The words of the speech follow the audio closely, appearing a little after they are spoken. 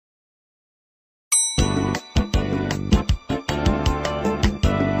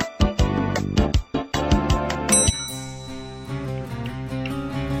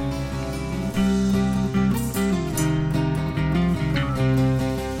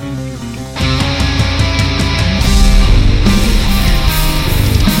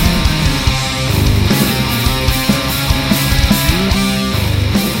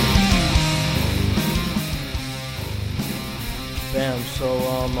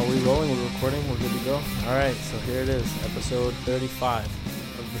Are we rolling? We're recording? We're good to go? Alright, so here it is, episode 35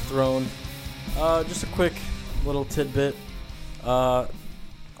 of The Throne. Just a quick little tidbit. I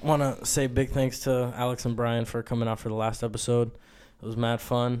want to say big thanks to Alex and Brian for coming out for the last episode. It was mad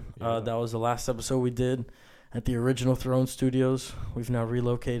fun. That was the last episode we did at the original Throne Studios. We've now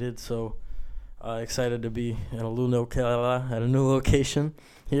relocated, so excited to be at a new location.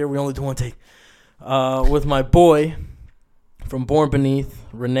 Here, we only do one take. With my boy from Born Beneath,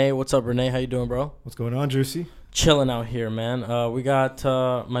 Renee. What's up, Renee? How you doing, bro? What's going on, Juicy? Chilling out here, man. We got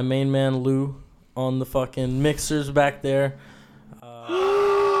my main man, Lou, on the fucking mixers back there.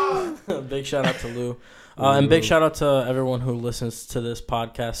 Big shout out to Lou. And big shout out to everyone who listens to this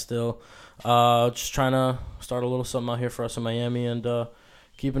podcast still. Just trying to start a little something out here for us in Miami and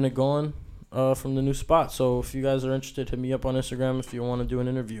keeping it going from the new spot. So if you guys are interested, hit me up on Instagram if you want to do an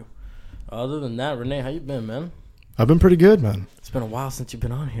interview. Other than that, Renee, how you been, man? I've been pretty good, man. It's been a while since you've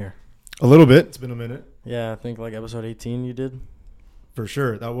been on here. A little bit. It's been a minute. Yeah, I think like episode 18 you did. For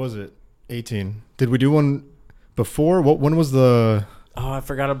sure. That was it. 18. Did we do one before? When was the... Oh, I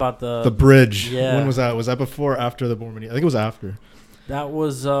forgot about the bridge. Yeah. When was that? Was that before or after the Born Beneath? I think it was after. That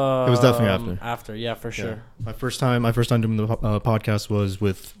was... it was definitely after. After, yeah, for sure. Yeah. My first time doing the podcast was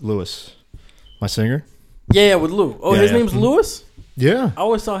with Lewis, my singer. Yeah, with Lou. Oh, Yeah, his yeah. name's Lewis? Yeah. I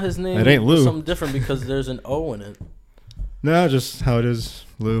always thought his name It ain't was Lou. something different because there's an O in it. No, just how it is.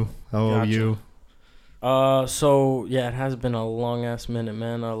 Lou. L-O-U. So, yeah, it has been a long-ass minute,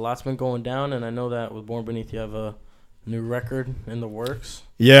 man. A lot's been going down, and I know that with Born Beneath you have a new record in the works.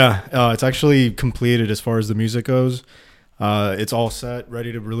 Yeah. It's actually completed as far as the music goes. It's all set,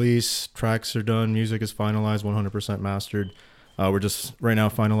 ready to release. Tracks are done. Music is finalized, 100% mastered. We're just right now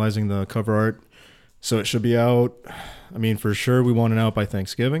finalizing the cover art. So it should be out. I mean, for sure, we want it out by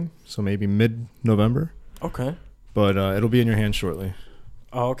Thanksgiving. So maybe mid-November. Okay. But it'll be in your hands shortly.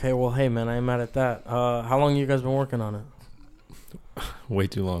 Oh, okay. Well, hey, man, I ain't mad at that. How long you guys been working on it? Way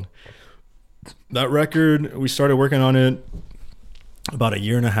too long. That record, we started working on it about a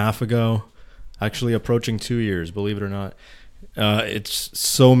year and a half ago. Actually approaching 2 years, believe it or not. It's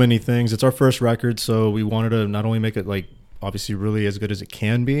so many things. It's our first record, so we wanted to not only make it like obviously really as good as it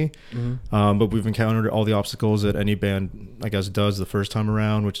can be, but we've encountered all the obstacles that any band, I guess, does the first time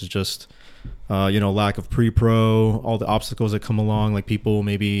around, which is just, lack of pre-pro, all the obstacles that come along, like people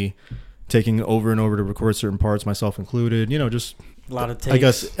maybe taking over and over to record certain parts, myself included, just A lot of takes, I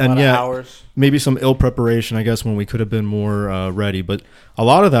guess, a lot and of yeah, hours. maybe some ill preparation, I guess, when we could have been more ready. But a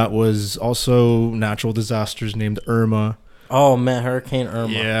lot of that was also natural disasters named Irma. Oh, man, Hurricane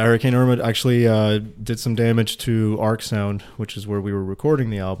Irma. Yeah, Hurricane Irma actually did some damage to Arc Sound, which is where we were recording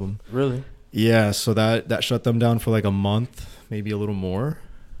the album. Really? Yeah, so that shut them down for like a month, maybe a little more.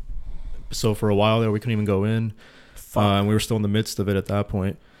 So for a while there, we couldn't even go in. And we were still in the midst of it at that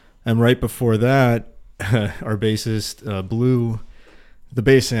point. And right before that, our bassist blew the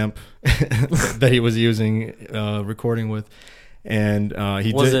bass amp that he was using, recording with. And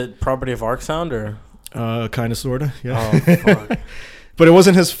Was it property of Arc Sound or? Kind of, sort of, yeah. Oh, fuck. But it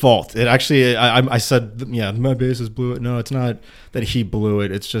wasn't his fault. It actually, I said, yeah, my bassist blew it. No, it's not that he blew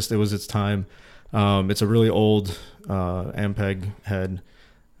it. It's just, it was its time. It's a really old Ampeg head.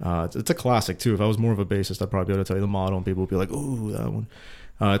 It's a classic, too. If I was more of a bassist, I'd probably be able to tell you the model, and people would be like, ooh, that one.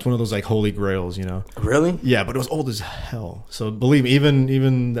 It's one of those, like, holy grails, Really? Yeah, but it was old as hell. So believe me,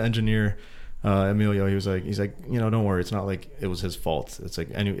 even the engineer, Emilio, he's like, don't worry, it's not like it was his fault. It's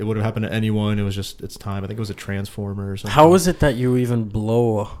like it would have happened to anyone. It was just its time. I think it was a transformer or something. How is it that you even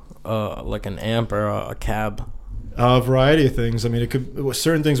blow like an amp or a cab? A variety of things. I mean, it was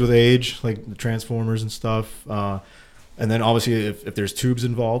certain things with age, like the transformers and stuff. And then obviously, if there's tubes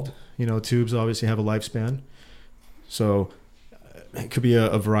involved, tubes obviously have a lifespan. So it could be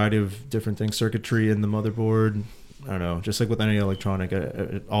a variety of different things. Circuitry in the motherboard. I don't know. Just like with any electronic,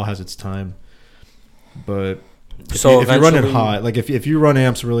 it all has its time. But if you run it hot, like if you run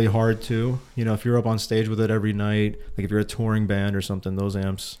amps really hard too, if you're up on stage with it every night, like if you're a touring band or something, those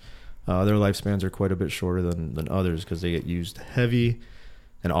amps, their lifespans are quite a bit shorter than others because they get used heavy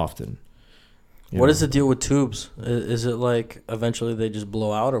and often. What is the deal with tubes? Is it like eventually they just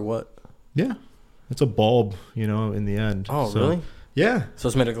blow out or what? Yeah, it's a bulb, in the end. Oh, really? Yeah. So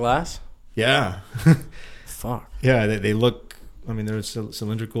it's made of glass? Yeah. Fuck. Yeah, they look. I mean, they're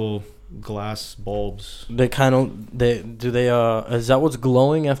cylindrical glass bulbs. They is that what's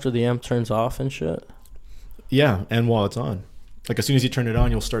glowing after the amp turns off and shit? Yeah, and while it's on. Like as soon as you turn it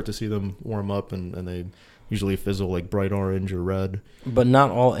on, you'll start to see them warm up and they usually fizzle like bright orange or red. But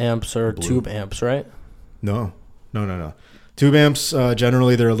not all amps are Blue. tube amps, right? No. Tube amps,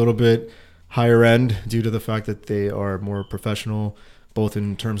 generally they're a little bit higher end due to the fact that they are more professional both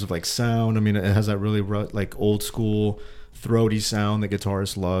in terms of like sound. I mean, it has that really like old school throaty sound that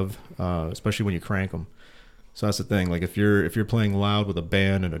guitarists love, especially when you crank them. So that's the thing. Like if you're playing loud with a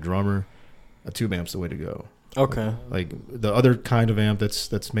band and a drummer, a tube amp's the way to go. Okay. Like the other kind of amp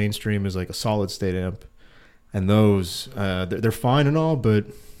that's mainstream is like a solid state amp, and those they're fine and all, but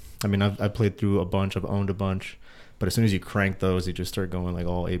I mean I've played through a bunch, I've owned a bunch, but as soon as you crank those, you just start going like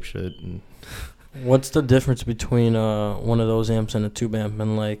all ape shit. And what's the difference between one of those amps and a tube amp?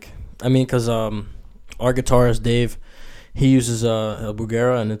 And like, I mean, because our guitarist Dave, he uses a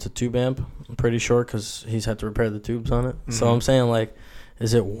Bugera and it's a tube amp. I'm pretty sure because he's had to repair the tubes on it. Mm-hmm. So I'm saying, like,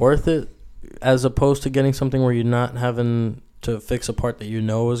 is it worth it as opposed to getting something where you're not having to fix a part that you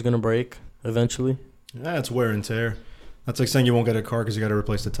know is going to break eventually? Yeah, it's wear and tear. That's like saying you won't get a car because you got to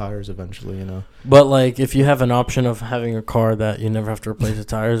replace the tires eventually, you know. But, like, if you have an option of having a car that you never have to replace the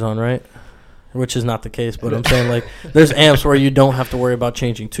tires on, right? Which is not the case, but I'm saying, like, there's amps where you don't have to worry about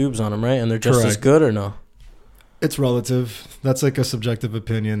changing tubes on them, right? And they're just as good, or no? It's relative. That's like a subjective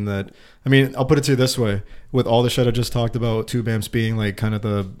opinion that, I mean, I'll put it to you this way. With all the shit I just talked about, tube amps being like kind of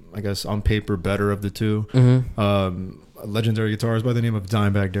the, I guess, on paper better of the two, a legendary guitarist by the name of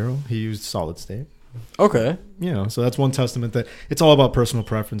Dimebag Darrell, he used solid state. Okay. You know, so that's one testament that it's all about personal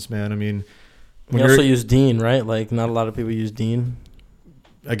preference, man. I mean, he also used Dean, right? Like, not a lot of people use Dean.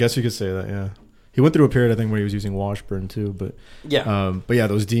 I guess you could say that, yeah. He went through a period, I think, where he was using Washburn too, but yeah. But yeah,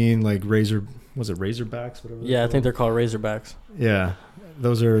 those Dean, like Razorbacks? Whatever. Yeah, I think they're called Razorbacks. Yeah,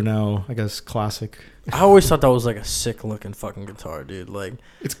 those are now, I guess, classic. I always thought that was like a sick looking fucking guitar, dude. Like,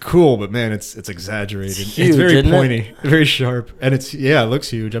 it's cool, but man, it's exaggerated. It's huge, it's very isn't pointy, very sharp, and it looks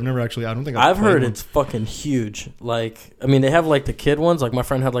huge. I've never actually. I don't think I've heard it's fucking huge. Like, I mean, they have like the kid ones. Like my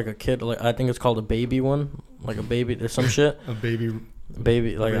friend had like a kid. Like I think it's called a baby one. Like a baby. There's some shit. A baby.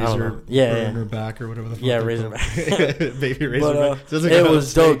 Like razor, I don't know. Yeah. back or whatever the fuck. Yeah, Razorback. Baby Razorback. But, it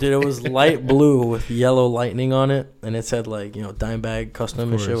was dope, dude. It was light blue with yellow lightning on it, and it said like, you know, Dimebag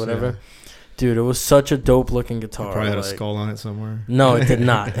custom and shit, whatever. Yeah. Dude, it was such a dope looking guitar. It probably had a skull on it somewhere. No, it did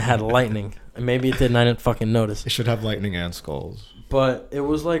not. It had lightning. And maybe it did, and I didn't fucking notice. It should have lightning and skulls. But it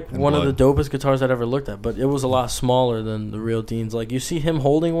was like one of the dopest guitars I'd ever looked at. But it was a lot smaller than the real Deans. Like, you see him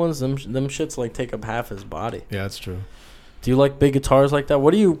holding ones, them shits like take up half his body. Yeah, that's true. Do you like big guitars like that?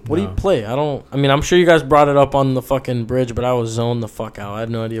 What do you play? I mean, I'm sure you guys brought it up on the fucking bridge, but I was zoned the fuck out. I had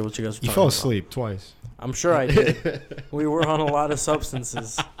no idea what you guys were talking about. You fell asleep twice. I'm sure I did. We were on a lot of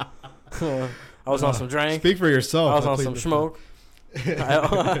substances. I was on some drink. Speak for yourself. I was on some smoke.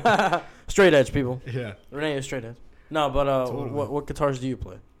 Straight edge, people. Yeah. Renee is straight edge. No, but totally. What guitars do you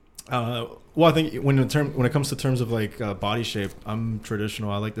play? Well, I think when it comes to terms of like body shape, I'm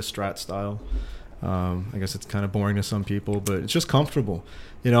traditional. I like the Strat style. I guess it's kind of boring to some people, but it's just comfortable.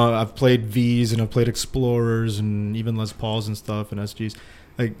 You know, I've played V's and I've played Explorers and even Les Pauls and stuff and SGs.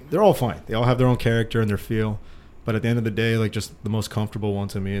 Like, they're all fine. They all have their own character and their feel. But at the end of the day, like, just the most comfortable one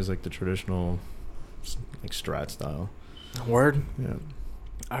to me is like the traditional, like, Strat style. Word? Yeah.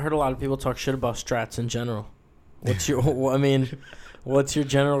 I heard a lot of people talk shit about Strats in general. What's your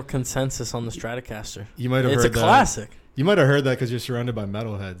general consensus on the Stratocaster? You might have heard that. It's a classic. You might have heard that because you're surrounded by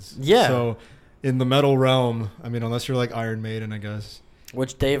metalheads. Yeah. So in the metal realm, I mean, unless you're like Iron Maiden, I guess.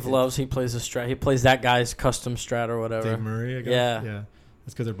 Which Dave loves. He plays a Strat. He plays that guy's custom Strat or whatever. Dave Murray, I guess. Yeah. Yeah.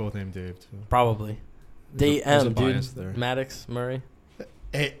 That's because they're both named Dave, too. Probably. DM, dude. There. Maddox Murray.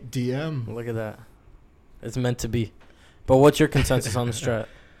 Hey, DM. Look at that. It's meant to be. But what's your consensus on the Strat?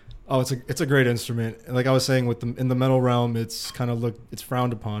 Oh, it's a great instrument. Like I was saying, in the metal realm, it's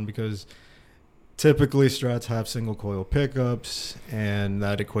frowned upon because typically Strats have single coil pickups, and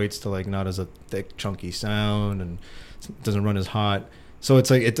that equates to like not as a thick, chunky sound, and it doesn't run as hot. So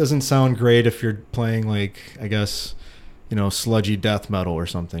it's like it doesn't sound great if you're playing like, I guess, you know, sludgy death metal or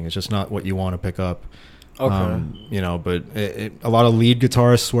something. It's just not what you want to pick up. Okay. You know, but a lot of lead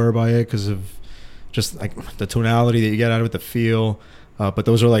guitarists swear by it because of just like the tonality that you get out of it, the feel. But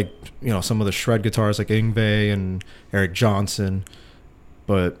those are like, you know, some of the shred guitars like Yngwie and Eric Johnson.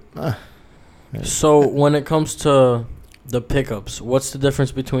 But so when it comes to the pickups, what's the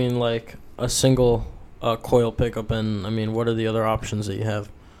difference between like a single coil pickup and, I mean, what are the other options that you have?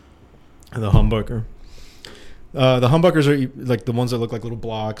 The humbucker. The humbuckers are like the ones that look like little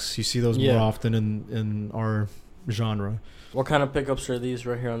blocks. You see those more often in our genre. What kind of pickups are these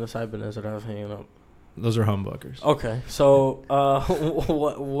right here on this Ibanez that I have hanging up? Those are humbuckers. Okay, so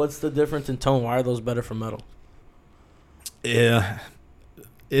what's the difference in tone? Why are those better for metal? Yeah,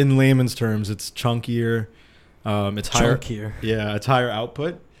 in layman's terms, it's chunkier. It's higher. Chunkier. Yeah, it's higher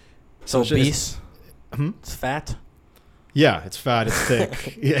output. So obese. It's fat. Yeah, it's fat. It's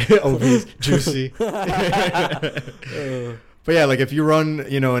thick. Yeah, obese, juicy. But yeah, like if you run,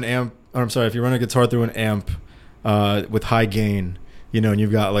 an amp, or I'm sorry, if you run a guitar through an amp with high gain, and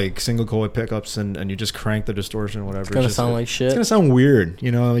you've got like single coil pickups and you just crank the distortion or whatever. It's going to sound like shit. It's going to sound weird.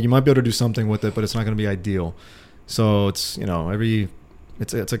 You might be able to do something with it, but it's not going to be ideal. So it's,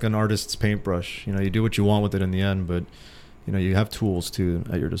 it's like an artist's paintbrush. You do what you want with it in the end, but, you have tools too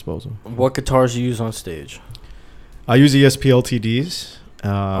at your disposal. What guitars do you use on stage? I use ESP LTDs.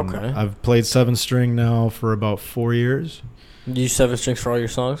 Okay. I've played 7-string now for about 4 years. Do you use 7 strings for all your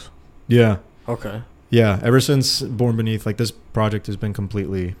songs? Yeah. Okay. Yeah, ever since Born Beneath, like this project has been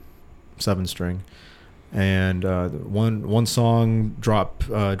completely 7-string, and one song drop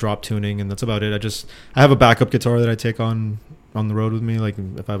tuning, and that's about it. I have a backup guitar that I take on the road with me, like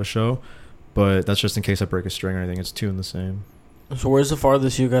if I have a show, but that's just in case I break a string or anything. It's tuned the same. So where's the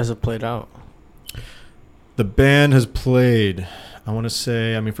farthest you guys have played out? The band has played, I want to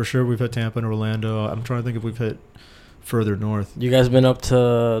say, for sure we've hit Tampa and Orlando. I'm trying to think if we've hit further north. You guys been up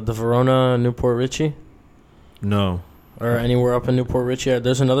to the Verona, Newport Richie? No. Or anywhere up in Newport Richie?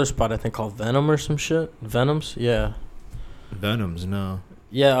 There's another spot I think called Venom or some shit. Venoms? Yeah. Venoms, no.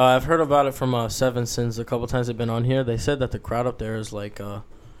 Yeah, I've heard about it from Seven Sins a couple times they've been on here. They said that the crowd up there is like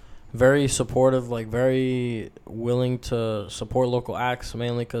very supportive, like very willing to support local acts,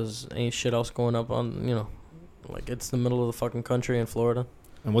 mainly because ain't shit else going up on, like it's the middle of the fucking country in Florida.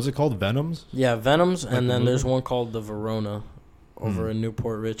 And what's it called? Venoms? Yeah, Venoms, like and then there's one called the Verona over in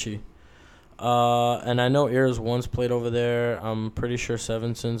Newport Richie. And I know Ears once played over there. I'm pretty sure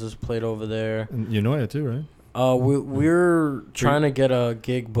Seven Sins has played over there. And you know it too, right? We're trying to get a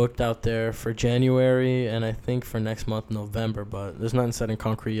gig booked out there for January, and I think for next month, November, but there's nothing set in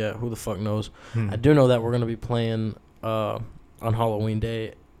concrete yet. Who the fuck knows? I do know that we're going to be playing on Halloween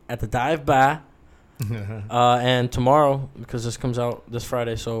Day at the Dive Bar. And tomorrow, because this comes out this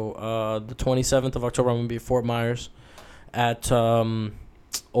Friday, so the 27th of October, I'm going to be at Fort Myers at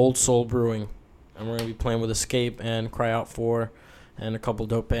Old Soul Brewing, and we're going to be playing with Escape and Cry Out 4 and a couple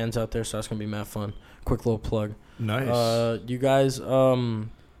dope bands out there, so that's going to be mad fun. Quick little plug. Nice. You guys...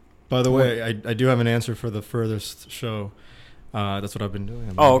 By the way, I do have an answer for the furthest show. That's what I've been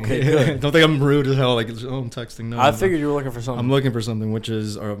doing. Okay, good. Don't think I'm rude as hell. Like, I'm texting. No, I figured you were looking for something. I'm looking for something, which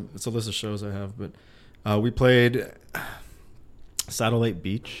is it's a list of shows I have. But we played Satellite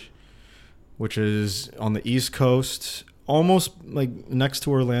Beach, which is on the East Coast, almost like next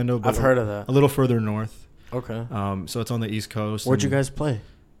to Orlando. But I've heard of that. A little further north. Okay. So it's on the East Coast. Where'd you guys play?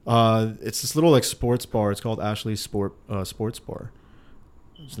 It's this little like sports bar. It's called Ashley's Sports Bar.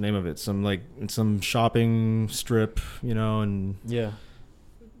 What's the name of it? Some shopping strip, and yeah,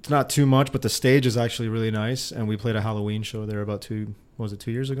 it's not too much, but the stage is actually really nice. And we played a Halloween show there about 2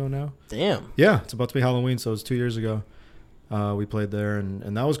 years ago now? Damn. Yeah, it's about to be Halloween, so it's 2 years ago. We played there,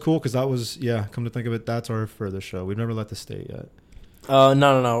 and that was cool because that was, come to think of it, that's our furthest show. We've never left the state yet.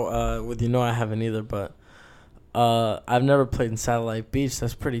 No. I haven't either, but I've never played in Satellite Beach.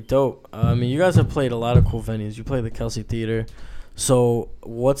 That's pretty dope. You guys have played a lot of cool venues. You played the Kelsey Theater. So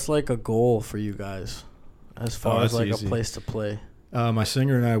what's like a goal for you guys as far as like easy. A place to play? My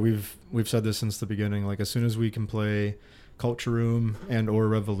singer and I, we've said this since the beginning. Like as soon as we can play Culture Room and or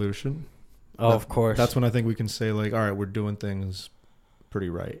Revolution. Oh, of course. That's when I think we can say like, all right, we're doing things pretty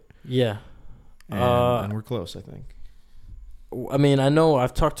right. Yeah. And we're close, I think. I know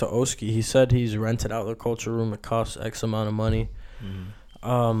I've talked to Oski. He said he's rented out the Culture Room. It costs X amount of money.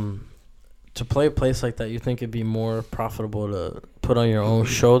 Mm-hmm. To play a place like that, you think it'd be more profitable to put on your own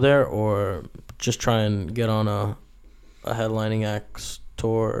show there or just try and get on a headlining act's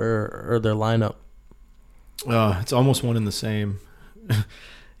tour or their lineup? It's almost one and the same.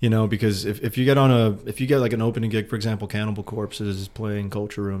 Because if you get like an opening gig, for example, Cannibal Corpse is playing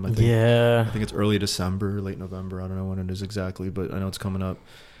Culture Room. I think it's early December, late November. I don't know when it is exactly, but I know it's coming up.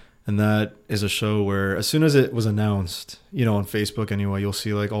 And that is a show where as soon as it was announced, on Facebook anyway, you'll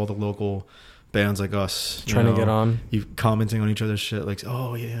see like all the local bands like us trying to get on. You commenting on each other's shit like,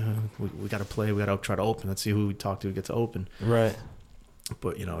 oh yeah, we got to play, we got to try to open. Let's see who we talk to get to open. Right.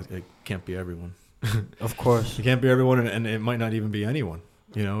 But it can't be everyone. Of course. It can't be everyone, and it might not even be anyone.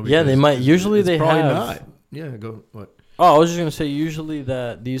 Yeah, they might. Usually they probably have. Not. Yeah, go what? Oh, I was just gonna say usually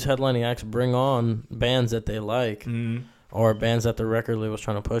that these headlining acts bring on bands that they like, or bands that the record label's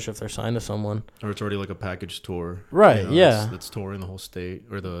trying to push if they're signed to someone. Or it's already like a package tour, right? Yeah, that's touring the whole state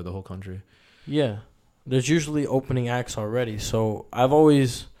or the whole country. Yeah, there's usually opening acts already. So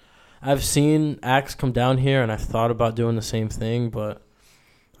I've seen acts come down here, and I've thought about doing the same thing, but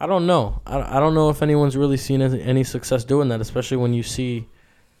I don't know. I don't know if anyone's really seen any success doing that, especially when you see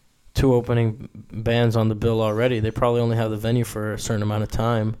 2 opening bands on the bill already. They probably only have the venue for a certain amount of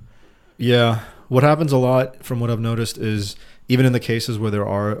time. Yeah. What happens a lot from what I've noticed is even in the cases where there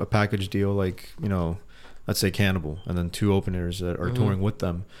are a package deal, like, you know, let's say Cannibal and then 2 openers that are touring with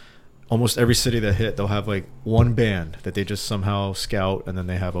them, almost every city that hit, they'll have like one band that they just somehow scout and then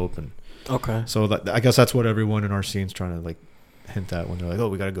they have open. Okay. So I guess that's what everyone in our scene's trying to like hint at when they're like, oh,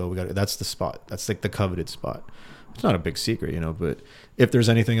 we gotta go, that's the spot, that's like the coveted spot. It's not a big secret, you know, but if there's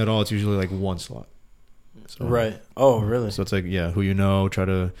anything at all, it's usually like 1 slot. So, right. Oh, really? So it's like, yeah, who you know, try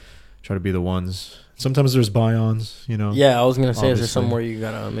to be the ones. Sometimes there's buy-ons, you know. Yeah, I was gonna say, obviously. is there somewhere you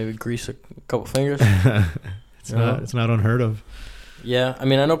gotta maybe grease a couple fingers? It's not unheard of. Yeah, I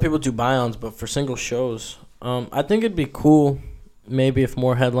mean, I know people do buy-ons, but for single shows, I think it'd be cool maybe if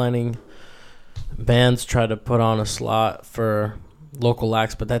more headlining bands try to put on a slot for local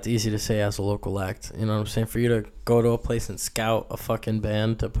acts, but that's easy to say as a local act. You know what I'm saying? For you to go to a place and scout a fucking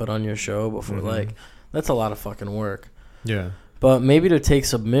band to put on your show before, like, that's a lot of fucking work. Yeah. But maybe to take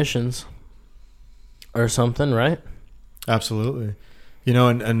submissions or something, right? Absolutely. You know,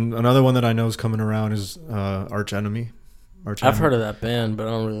 and another one that I know is coming around is Arch Enemy. I've heard of that band, but I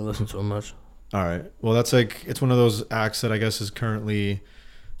don't really listen to it much. All right. Well, that's like, it's one of those acts that I guess is currently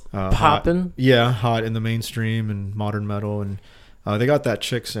popping. Yeah, hot in the mainstream and modern metal, and they got that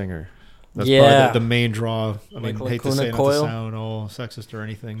chick singer. That's Yeah. probably the main draw. I mean, Like hate to say, not Coil? to sound all sexist or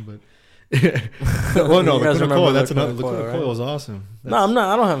anything, but well, no, You guys Lacuna remember Coil. That's Lacuna another. Coil, Lacuna right? Coil is awesome. No, I'm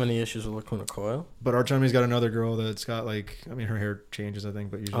not. I don't have any issues with Lacuna Coil. But Arch Enemy's got another girl that's got like, I mean, her hair changes, I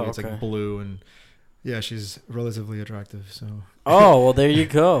think, but usually it's okay. like blue, and yeah, she's relatively attractive. So. Oh well, there you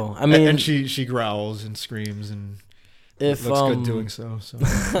go. I mean, and she growls and screams and if looks good doing so.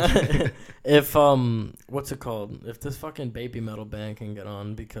 if what's it called? If this fucking baby metal band can get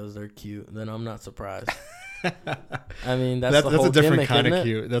on because they're cute, then I'm not surprised. I mean, that's the whole a different gimmick, kind of isn't it?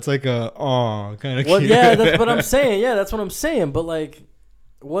 cute. That's like a kind of Well, cute. yeah, that's what I'm saying. Yeah, that's what I'm saying. But like,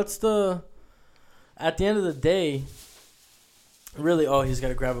 what's the? At the end of the day, really, he's got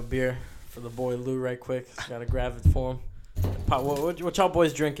to grab a beer for the boy Lou right quick. He's got to grab it for him. What y'all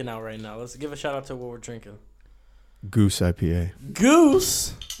boys drinking out right now? Let's give a shout out to what we're drinking. Goose IPA.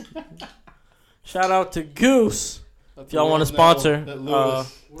 Goose. Shout out to Goose. If y'all want to sponsor, we're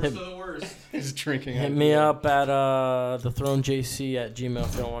the worst. He's drinking. hit me up at thethronejc@gmail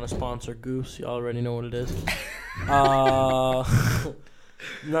if y'all want to sponsor Goose. You already know what it is. No.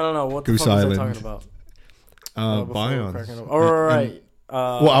 What the Goose fuck Island. was I talking about? Buy-ons. All right.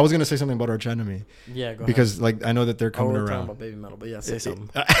 Well, I was gonna say something about Arch Enemy. Yeah, go ahead. Because like I know that they're coming we're around. talking about baby metal, but yeah, say something.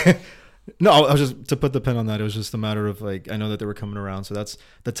 No, I was just to put the pin on that. It was just a matter of like I know that they were coming around, so that's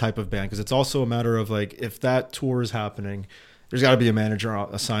the type of band. Because it's also a matter of like if that tour is happening, there's got to be a manager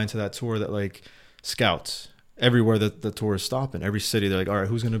assigned to that tour that like scouts everywhere that the tour is stopping. Every city, they're like, all right,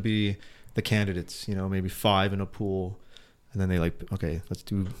 who's gonna be the candidates? You know, maybe 5 in a pool, and then they like, okay, let's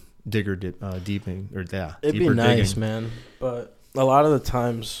do deeping or yeah. It'd be nice, man, but a lot of the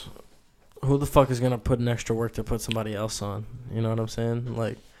times, who the fuck is gonna put in extra work to put somebody else on? You know what I'm saying?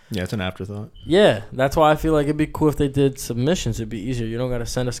 Like, yeah, it's an afterthought. yeah, that's why I feel like it'd be cool if they did submissions. It'd be easier. You don't gotta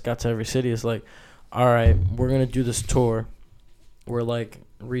send a scout to every city. It's like, all right, we're gonna do this tour. We're like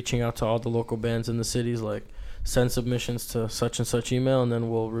reaching out to all the local bands in the cities. Like, send submissions to such and such email, and then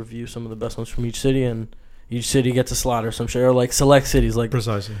we'll review some of the best ones from each city, and each city gets a slot or some shit. Or like select cities, like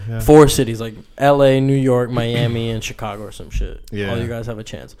Precisely. Yeah. 4 cities, like LA, New York, Miami, and Chicago or some shit. Yeah. All you guys have a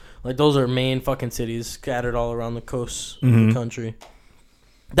chance. Like, those are main fucking cities scattered all around the coast of Mhm. the country.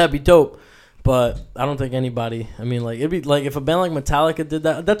 That'd be dope. But I don't think anybody, I mean, like, it'd be like if a band like Metallica did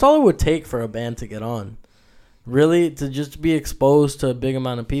that, that's all it would take for a band to get on. Really, to just be exposed to a big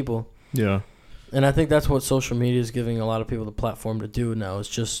amount of people. Yeah. And I think that's what social media is giving a lot of people the platform to do now, is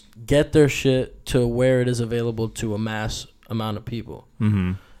just get their shit to where it is available to a mass amount of people.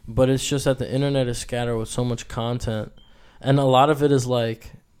 Mm-hmm. But it's just that the internet is scattered with so much content, and a lot of it is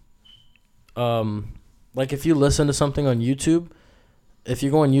like if you listen to something on YouTube, if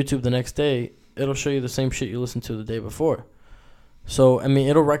you go on YouTube the next day, it'll show you the same shit you listened to the day before. So, I mean,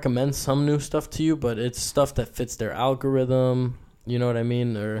 it'll recommend some new stuff to you, but it's stuff that fits their algorithm, you know what I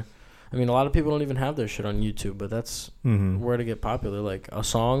mean? Or, I mean, a lot of people don't even have their shit on YouTube, but that's where to get popular. Like, a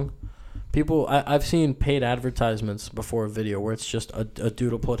song, people, I've seen paid advertisements before a video where it's just a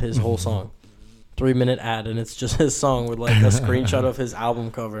dude will put his whole song, 3-minute ad, and it's just his song with like a screenshot of his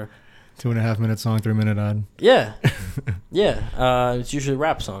album cover. 2.5 minute song, 3-minute ad. Yeah. Yeah. It's usually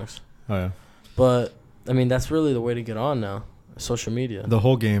rap songs. Oh yeah. But, I mean, that's really the way to get on now. Social media. The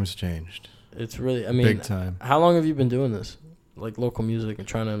whole game's changed. It's really, I mean, big time. How long have you been doing this? Like, local music and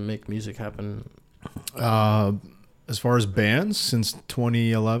trying to make music happen? As far as bands, since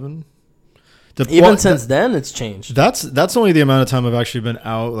 2011. Even since then, it's changed. That's only the amount of time I've actually been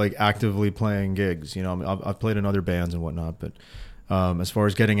out, like actively playing gigs. You know, I mean, I've played in other bands and whatnot, but as far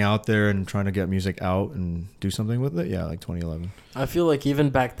as getting out there and trying to get music out and do something with it, yeah, like 2011. I feel like even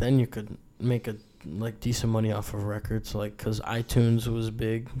back then you could make a decent money off of records, like because iTunes was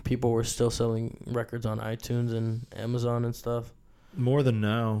big. People were still selling records on iTunes and Amazon and stuff. More than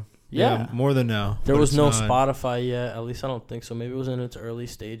now. Yeah, more than now. There was no Spotify yet. At least I don't think so. Maybe it was in its early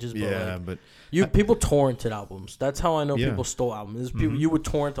stages. But yeah, like, but people torrented albums. That's how I know people stole albums. People, you would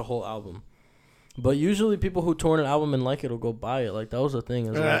torrent the whole album. But usually people who torrent an album and like it will go buy it. Like, that was the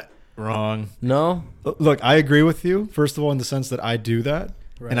thing. Wrong. No? Look, I agree with you, first of all, in the sense that I do that.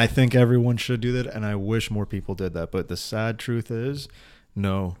 Right. And I think everyone should do that. And I wish more people did that. But the sad truth is,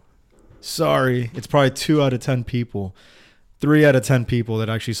 no. Sorry. It's probably 2 out of 10 people. 3 out of 10 people that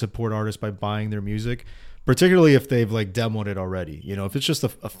actually support artists by buying their music. Particularly if they've like demoed it already. You know, if it's just a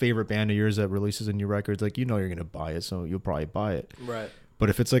favorite band of yours that releases a new record, like, you know, you're going to buy it. So you'll probably buy it. Right. But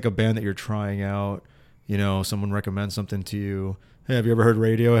if it's like a band that you're trying out, you know, someone recommends something to you. Hey, have you ever heard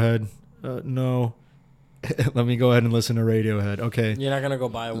Radiohead? No. Let me go ahead and listen to Radiohead. Okay. You're not going to go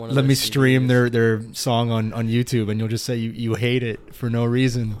buy one of Let me CDs. stream their song on YouTube, and you'll just say you hate it for no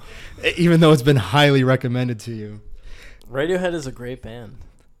reason, even though it's been highly recommended to you. Radiohead is a great band.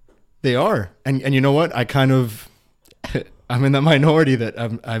 They are. And you know what? I kind of, I'm in that minority that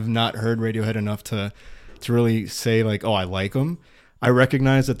I've not heard Radiohead enough to really say like, oh, I like them. I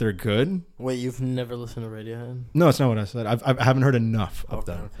recognize that they're good. Wait, you've never listened to Radiohead? No, it's not what I said. I haven't heard enough of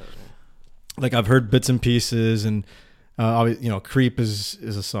them. Okay. Like, I've heard bits and pieces, and you know, "Creep" is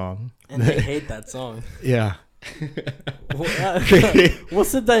a song. And they hate that song. Yeah.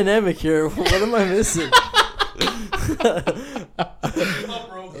 What's the dynamic here? What am I missing?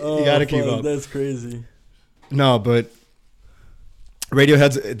 You gotta keep up. That's crazy. No, but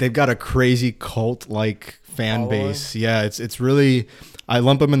they've got a crazy cult-like fan base. Yeah, it's really, I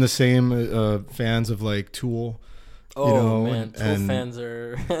lump them in the same fans of like Tool. Oh, you know, man,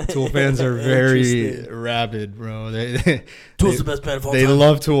 Tool fans are very rabid, bro. Tool's the best band of all time. They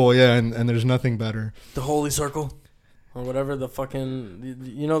love Tool, yeah, and there's nothing better. The Holy Circle, or whatever the fucking,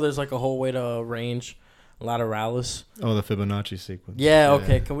 you know, there's like a whole way to arrange Lateralis. Oh, the Fibonacci sequence. Yeah,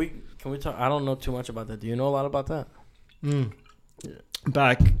 okay. Can we talk? I don't know too much about that. Do you know a lot about that? Yeah.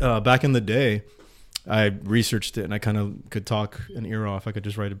 Back in the day, I researched it, and I kind of could talk an ear off. I could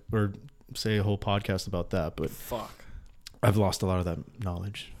just write or say a whole podcast about that, but fuck, I've lost a lot of that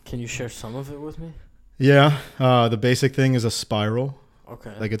knowledge. Can you share some of it with me? Yeah, the basic thing is a spiral.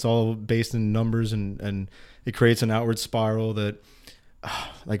 Okay. Like, it's all based in numbers, and it creates an outward spiral that,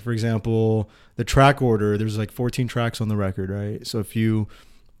 like, for example, the track order, there's like 14 tracks on the record, right? So if you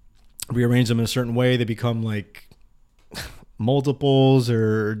rearrange them in a certain way, they become like multiples,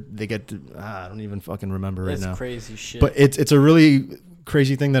 or they get to, I don't even fucking remember right now. It's crazy shit. But it's a really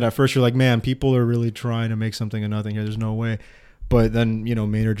crazy thing that at first you're like, man, people are really trying to make something of nothing here. There's no way. But then, you know,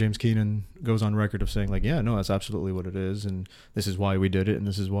 Maynard James Keenan goes on record of saying like, yeah, no, that's absolutely what it is, and this is why we did it, and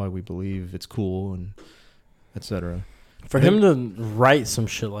this is why we believe it's cool, and etc. For him to write some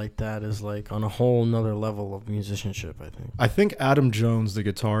shit like that is like on a whole nother level of musicianship, I think. I think Adam Jones, the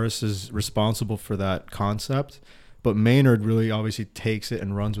guitarist, is responsible for that concept, but Maynard really obviously takes it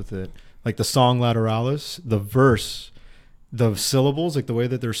and runs with it. Like the song Lateralis, the verse, the syllables, like the way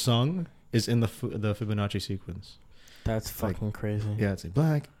that they're sung, is in the Fibonacci sequence. That's fucking like, crazy. Yeah, it's like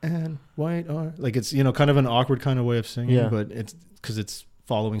black and white are, like, it's, you know, kind of an awkward kind of way of singing, but it's because it's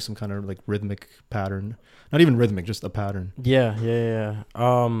following some kind of like rhythmic pattern. Not even rhythmic, just a pattern. Yeah.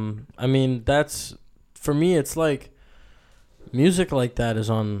 I mean, that's, for me, it's like music like that is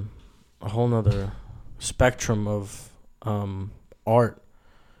on a whole nother spectrum of art.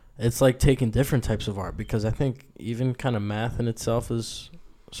 It's like taking different types of art, because I think even kind of math in itself is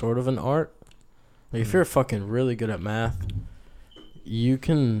sort of an art. Like, if you're fucking really good at math, you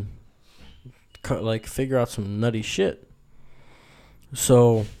can like figure out some nutty shit.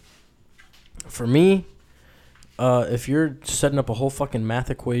 So for me, if you're setting up a whole fucking math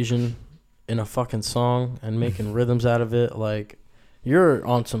equation in a fucking song and making rhythms out of it, like, you're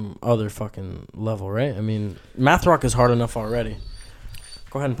on some other fucking level, right? I mean, math rock is hard enough already.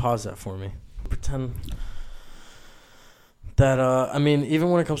 Go ahead and pause that for me. Pretend that, I mean,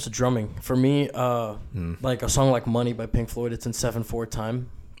 even when it comes to drumming, for me, like a song like Money by Pink Floyd, it's in 7/4 time.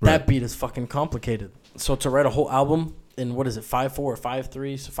 Right. That beat is fucking complicated. So to write a whole album in, what is it, 5/4 or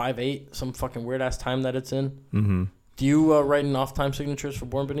 5/3, so 5/8, some fucking weird ass time that it's in. Mm-hmm. Do you write in off time signatures for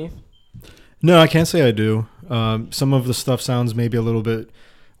Born Beneath? No, I can't say I do. Some of the stuff sounds maybe a little bit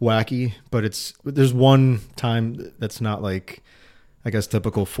wacky, but there's one time that's not like I guess,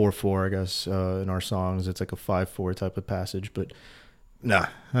 typical 4/4. I guess in our songs, it's like a 5/4 type of passage. But nah,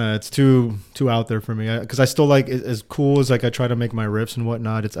 it's too out there for me. Because I still like, as cool as like I try to make my riffs and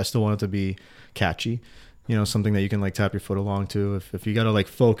whatnot. I still want it to be catchy. You know, something that you can like tap your foot along to. If you gotta like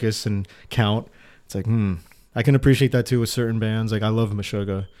focus and count, it's like I can appreciate that too with certain bands. Like I love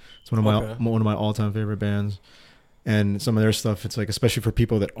Meshuggah. It's one of my all-time favorite bands. And some of their stuff, it's like, especially for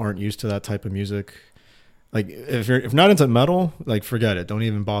people that aren't used to that type of music. Like if not into metal, like forget it. Don't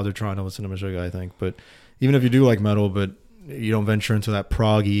even bother trying to listen to Meshuggah, I think. But even if you do like metal, but you don't venture into that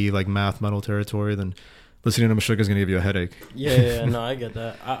proggy like math metal territory, then listening to Meshuggah is gonna give you a headache. Yeah, no, I get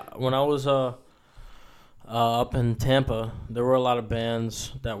that. When I was up in Tampa, there were a lot of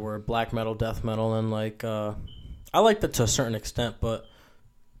bands that were black metal, death metal, and like I liked it to a certain extent, but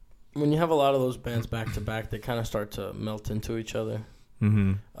when you have a lot of those bands back to back, they kind of start to melt into each other.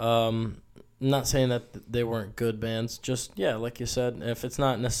 I'm not saying that they weren't good bands, just like you said, if it's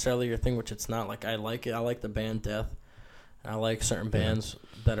not necessarily your thing, which it's not, like I like it. I like the band Death. I like certain bands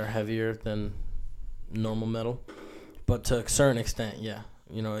that are heavier than normal metal, but to a certain extent,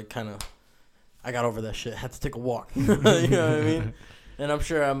 it kind of. I got over that shit. Had to take a walk. You know what I mean? And I'm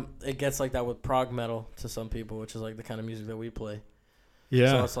sure it gets like that with prog metal to some people, which is like the kind of music that we play.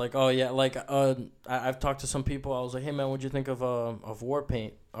 Yeah. So it's like, I've talked to some people. I was like, hey man, what'd you think of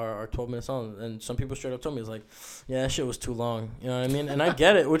Warpaint, our 12-minute song? And some people straight up told me, it's like, yeah, that shit was too long. You know what I mean? And I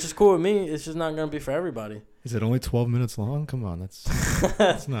get it, which is cool with me. It's just not gonna be for everybody. Is it only 12 minutes long? Come on,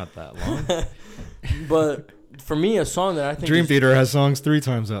 that's not that long. But for me, a song that I think Dream Theater has songs 3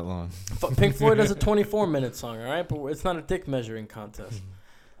 times that long. Pink Floyd has a 24-minute song, all right? But it's not a dick measuring contest.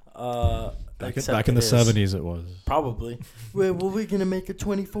 Back in the 70s it was. Probably. Well, we're going to make a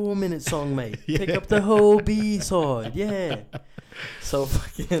 24-minute song, mate. Yeah. Pick up the whole B-side. Yeah. So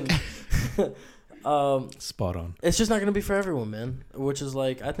fucking... spot on. It's just not going to be for everyone, man. Which is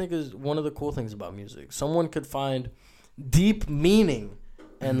like, I think is one of the cool things about music. Someone could find deep meaning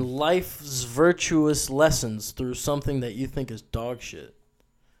and life's virtuous lessons through something that you think is dog shit.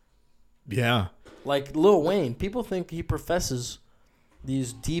 Yeah. Like Lil Wayne, people think he professes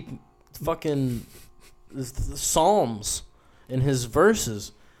these deep fucking psalms in his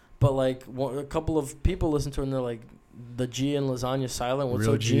verses, but like a couple of people listen to it and they're like, the G in lasagna silent. What's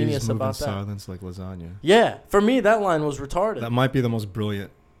Real so genius about that? Silence like lasagna. Yeah, for me that line was retarded. That might be the most brilliant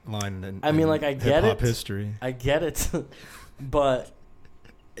line in I get hip-hop history. I get it, but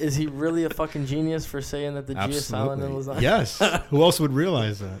is he really a fucking genius for saying that the G is silent in lasagna? Yes. Who else would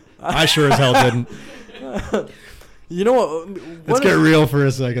realize that? I sure as hell didn't. You know what? Let's get real for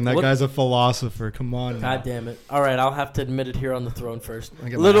a second. That guy's a philosopher. Come on. God damn it. All right, I'll have to admit it here on the throne first.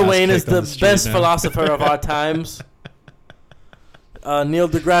 Lil Wayne is the best philosopher of our times. Neil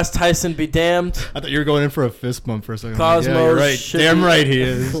deGrasse Tyson be damned. I thought you were going in for a fist bump for a second. Cosmos, yeah, you're right. Damn right he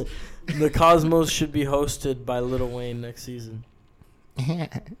is. The Cosmos should be hosted by Lil Wayne next season. I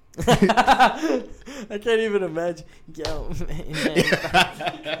can't even imagine. Yo, man.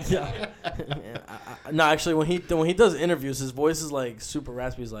 No, actually, when he does interviews, his voice is like super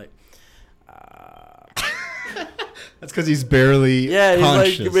raspy. He's like, that's because he's barely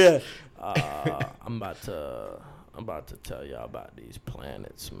conscious. He's like, I'm about to tell y'all about these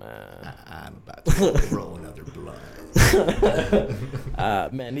planets, man. I'm about to roll another blunt.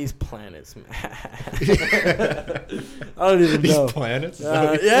 Man, these planets, man. I don't even know. These planets?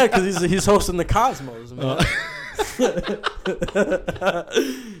 Yeah, because he's hosting the Cosmos, man.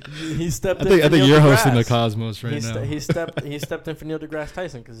 He stepped in. I think you're hosting the Cosmos right now. He stepped in for Neil deGrasse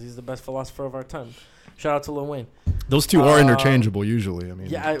Tyson because he's the best philosopher of our time. Shout out to Lil Wayne. Those two are interchangeable usually. I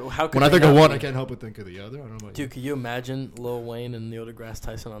mean, how could when I think of one, I can't help but think of the other. I don't know about Dude, could you imagine Lil Wayne and Neil deGrasse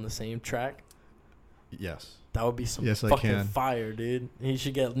Tyson on the same track? Yes. That would be some fucking fire, dude. He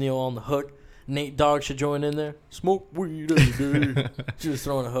should get Neil on the hook. Nate Dogg should join in there. Smoke weed every day. She was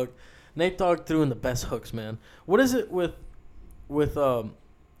throwing a hook. Nate Dogg threw in the best hooks, man. What is it with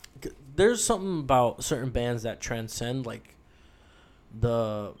there's something about certain bands that transcend like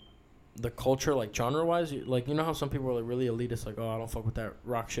the culture, like genre wise. Like, you know how some people are like really elitist, like, oh, I don't fuck with that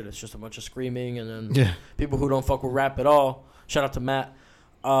rock shit, it's just a bunch of screaming, and then people who don't fuck with rap at all, shout out to Matt,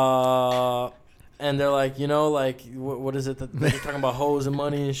 and they're like, you know, like what is it that they're talking about, hoes and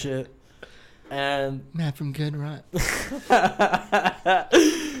money and shit. And Matt from Good Rock.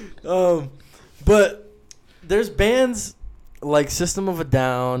 But there's bands like System of a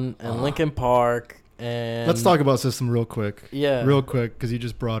Down and Linkin Park. And let's talk about System real quick. Yeah. Real quick, because you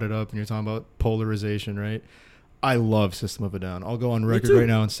just brought it up and you're talking about polarization, right? I love System of a Down. I'll go on record right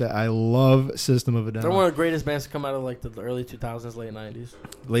now and say I love System of a Down. They're one of the greatest bands to come out of like the early 2000s, late 90s.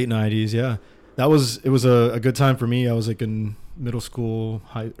 Late 90s, yeah. It was a good time for me. I was like in middle school,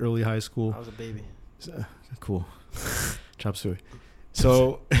 early high school. I was a baby. Cool. Chop Suey.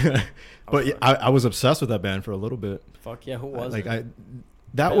 So, but yeah, I was obsessed with that band for a little bit. Fuck yeah, who was like it?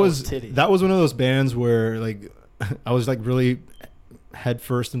 That was one of those bands where like I was like really head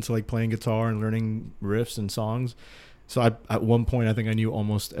first into like playing guitar and learning riffs and songs. So at one point I think I knew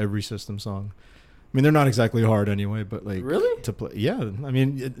almost every System song. I mean, they're not exactly hard anyway, but like really to play. Yeah, I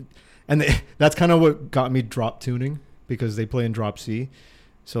mean, that's kind of what got me drop tuning, because they play in drop C.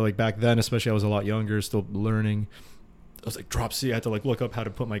 So like back then, especially, I was a lot younger, still learning. I was like, drop C. I had to like look up how to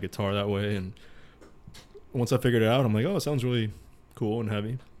put my guitar that way, and once I figured it out, I'm like, oh, it sounds really cool and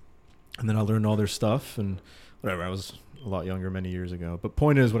heavy. And then I learned all their stuff and whatever. I was a lot younger many years ago. But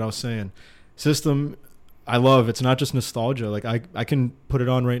point is, what I was saying, System, I love. It's not just nostalgia. Like I can put it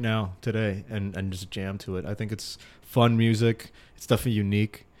on right now today and just jam to it. I think it's fun music. It's definitely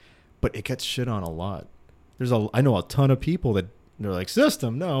unique, but it gets shit on a lot. I know a ton of people that they're like,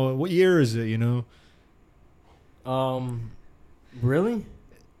 System, no, what year is it? You know. Really?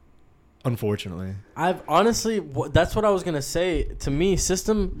 Unfortunately, I've honestly, that's what I was gonna say. To me,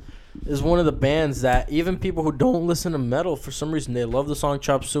 System is one of the bands that even people who don't listen to metal, for some reason, they love the song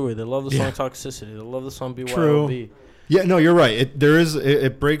Chop Suey, they love the song Toxicity, they love the song BYOB. True. Yeah, no, you're right.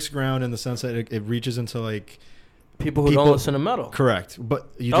 It breaks ground in the sense that it reaches into like people who don't listen to metal. Correct,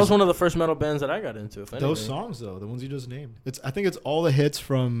 but that was one of the first metal bands that I got into. If anything. Those songs though, the ones you just named, I think it's all the hits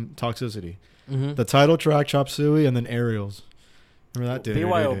from Toxicity, mm-hmm. the title track Chop Suey, and then Aerials. Remember that?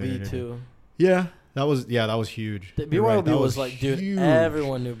 BYOB too. Yeah, that was huge. BYOB was like, dude, huge.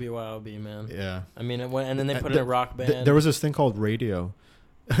 Everyone knew BYOB, man. Yeah. I mean, and then they put in a rock band. There was this thing called radio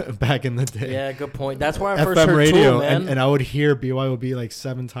back in the day. Yeah, good point. That's where I first FM heard radio, Tool, man. And I would hear BYOB like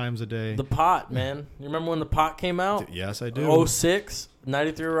 7 times a day. The Pot, man. You remember when The Pot came out? Yes, I do. 06,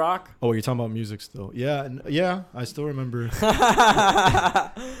 93 Rock. Oh, you're talking about music still? Yeah, I still remember.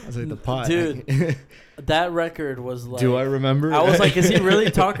 I was like, The Pot, dude. That record was like. Do I remember? I was like, is he really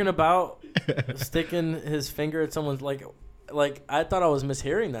talking about sticking his finger at someone's like? I thought I was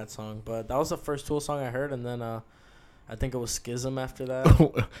mishearing that song, but that was the first Tool song I heard, and then I think it was Schism after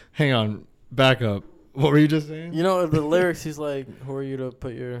that. Hang on, back up. What were you just saying? You know the lyrics. He's like, "Who are you to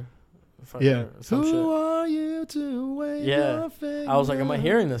put your?" Who are you to wave your finger? I was like, am I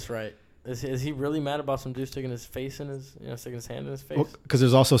hearing this right? Is he really mad about some dude sticking his face in his, sticking his hand in his face? Because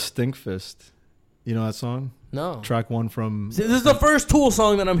there's also Stinkfist. You know that song? No. Track 1 from... See, this is the first Tool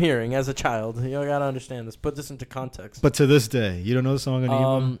song that I'm hearing as a child. You gotta understand this. Put this into context. But to this day, you don't know the song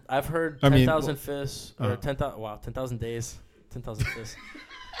anymore? I've heard 10,000 Fists, or 10,000 Days. 10,000 Fists.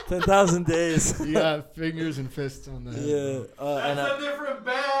 10,000 Days. You got fingers and fists on the head. Yeah. That's a different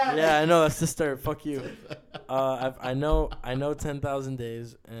band. Yeah, I know. That's the start. Fuck you. I know 10,000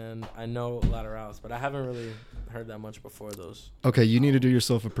 Days, and I know Laterals, but I haven't really heard that much before those. Okay, you need to do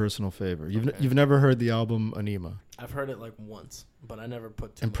yourself a personal favor. You've never heard the album Anima. I've heard it like once, but I never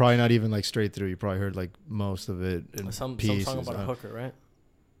put too and much. Probably not even like straight through. You probably heard like most of it in some pieces. Some song about a hooker, right?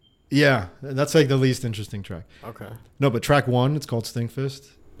 Yeah, that's like the least interesting track. Okay. No, but track 1, it's called Stinkfist.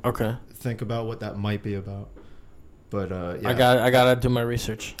 Okay. Think about what that might be about. But yeah. I gotta do my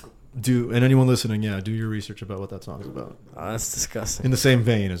research. And anyone listening, do your research about what that song's about. Oh, that's disgusting. In the same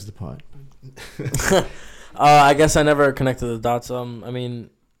vein as The Pot. I guess I never connected the dots. I mean,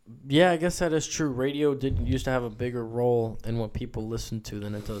 yeah, I guess that is true. Radio used to have a bigger role in what people listen to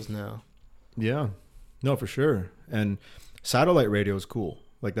than it does now. Yeah. No, for sure. And satellite radio is cool.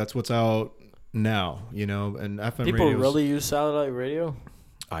 Like, that's what's out now, and FM radio. People really use satellite radio?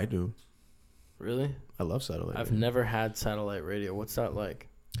 I do. Really? I love satellite radio. I've never had satellite radio. What's that like?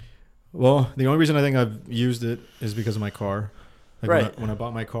 Well, the only reason I think I've used it is because of my car. Like right. When I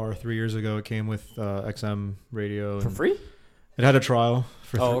bought my car 3 years ago, it came with XM radio. For free? It had a trial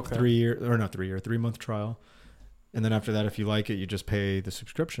for 3 year, or not 3 year, 3 month trial. And then after that, if you like it, you just pay the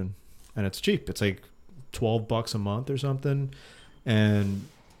subscription. And it's cheap. It's like $12 a month or something. And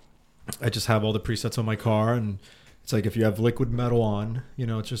I just have all the presets on my car. And it's like if you have liquid metal on,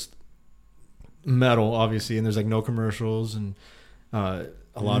 it's just metal, obviously. And there's like no commercials and a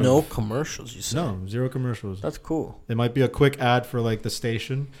lot no commercials, you say? No, 0 commercials. That's cool. It might be a quick ad for like the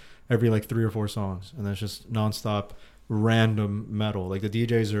station every like 3 or 4 songs. And that's just nonstop random metal. Like the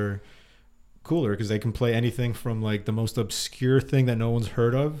DJs are cooler because they can play anything from like the most obscure thing that no one's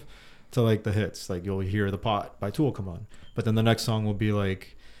heard of to like the hits. Like you'll hear The Pot by Tool come on, but then the next song will be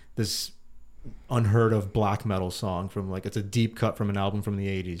like this unheard of black metal song from like, it's a deep cut from an album from the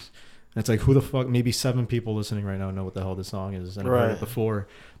 80s. And it's like, who the fuck? Maybe 7 people listening right now know what the hell this song is and I've heard it before.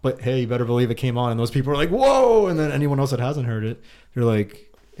 But hey, you better believe it came on and those people are like, whoa! And then anyone else that hasn't heard it, they're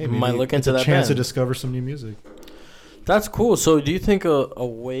like, hey, maybe might look it's into a that chance band to discover some new music. That's cool. So do you think a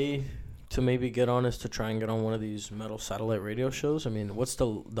way to maybe get on is to try and get on one of these metal satellite radio shows? I mean, what's the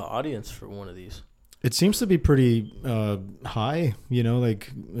audience for one of these? It seems to be pretty high, you know,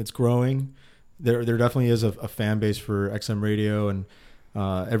 like it's growing. There definitely is a fan base for XM radio, and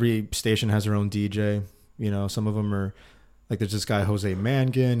every station has their own DJ. You know, some of them are like, there's this guy, Jose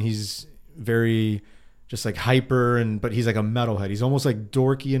Mangan. He's very just like hyper, but he's like a metalhead. He's almost like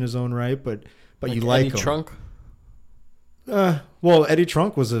dorky in his own right, but like you like Eddie him. Trunk? Well, Eddie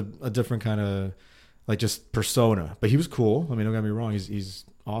Trunk was a different kind of like just persona, but he was cool. I mean, don't get me wrong, he's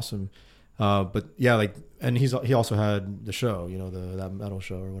awesome. But yeah, like, and he also had the show, you know, that metal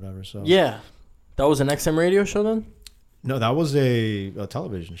show or whatever. So Yeah. That was an XM radio show then? no, that was a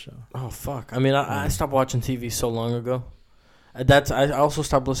television show. Oh, fuck. I mean, I stopped watching TV so long ago. I also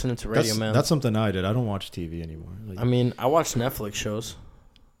stopped listening to radio, man. That's something I did. I don't watch TV anymore. Like, I mean, I watch Netflix shows.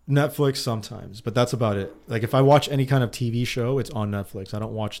 Netflix sometimes, but that's about it. Like if I watch any kind of TV show, it's on Netflix. I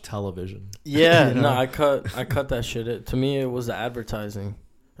don't watch television. Yeah, You know? no, I cut that shit. To me, it was the advertising.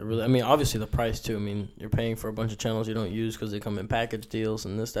 I mean, obviously the price too. I mean, you're paying for a bunch of channels you don't use because they come in package deals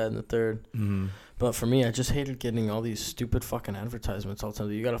and this, that, and the third. Mm-hmm. But for me, I just hated getting all these stupid fucking advertisements all the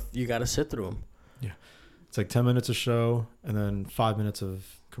time. You gotta sit through them. Yeah, it's like 10 minutes of show and then 5 minutes of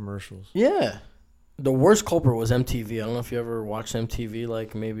commercials. Yeah. The worst culprit was MTV. I don't know if you ever watched MTV,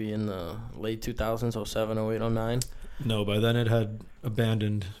 like maybe in the late 2000s, 07, 08, 09. No, by then it had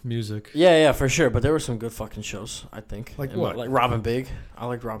abandoned music. Yeah, for sure. But there were some good fucking shows, I think. Like what? Like Robin Big. I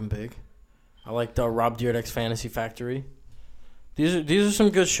liked Robin Big. I liked Rob Dyrdek's Fantasy Factory. These are some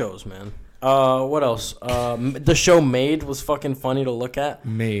good shows, man. What else? The show Made was fucking funny to look at.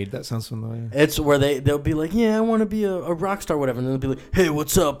 Made, that sounds familiar. It's where they'll be like, yeah, I want to be a rock star, whatever, and then they'll be like, hey,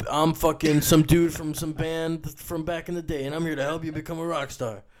 what's up? I'm fucking some dude from some band from back in the day, and I'm here to help you become a rock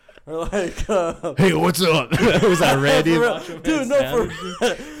star. Or like, hey, what's up? Was that Randy? Dude, no,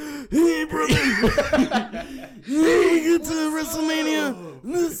 for hey, brother, hey, get to WrestleMania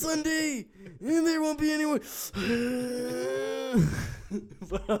this Sunday, and there won't be anyone.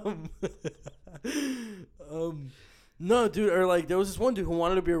 But, no, dude, or like there was this one dude who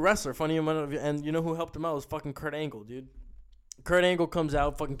wanted to be a wrestler. Funny amount, and you know who helped him out was fucking Kurt Angle, dude. Kurt Angle comes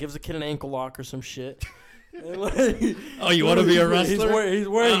out, fucking gives a kid an ankle lock or some shit. And like, Oh, you want to be a wrestler? He's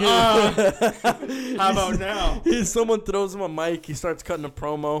wearing How about now? Someone throws him a mic. He starts cutting a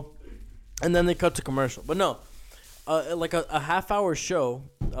promo, and then they cut to commercial. But no, like a half-hour show.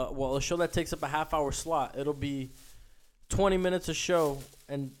 A show that takes up a half-hour slot. It'll be 20 minutes of show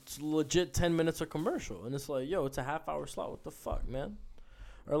and it's legit 10 minutes of commercial, and it's like, yo, it's a half-hour slot. What the fuck, man?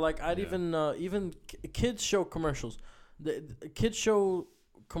 Or like I'd even kids show commercials. The kids show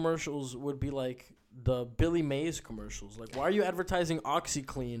commercials would be like the Billy Mays commercials. Like, why are you advertising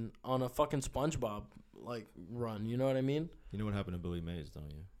OxyClean on a fucking SpongeBob like run? You know what I mean? You know what happened to Billy Mays, don't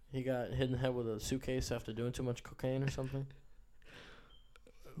you? He got hit in the head with a suitcase after doing too much cocaine or something.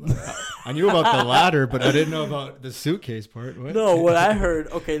 I knew about the latter, but I didn't know about the suitcase part. What? No, what I heard.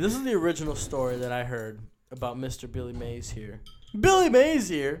 Okay, this is the original story that I heard about Mr. Billy Mays here. Billy Mays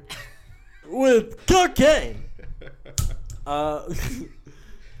here with cocaine. No.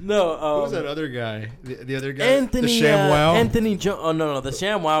 Who was that other guy? The other guy? Anthony. The ShamWow? Anthony. Oh no, the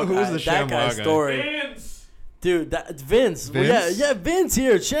ShamWow guy. Who was the that ShamWow guy's guy? story. Vince! Dude, Vince. Well, Vince? yeah, Vince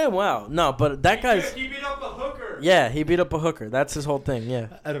here at ShamWow. No, but that guy's. He beat up a hooker. Yeah, he beat up a hooker. That's his whole thing. Yeah.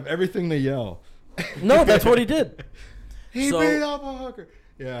 Out of everything they yell. No, that's what he did. He So- beat up a hooker.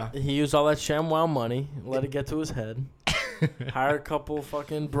 Yeah. He used all that ShamWow money, let it get to his head, hired a couple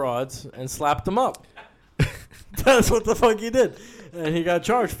fucking broads, and slapped them up. That's what the fuck he did. And he got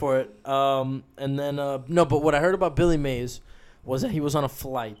charged for it. And then, no, but what I heard about Billy Mays was that he was on a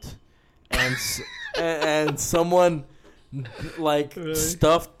flight. And and someone, like, Really?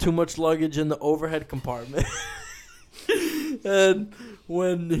 stuffed too much luggage in the overhead compartment. And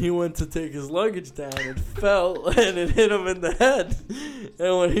when he went to take his luggage down, it fell and it hit him in the head.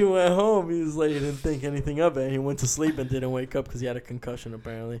 And when he went home, he was like, he didn't think anything of it. He went to sleep and didn't wake up because he had a concussion,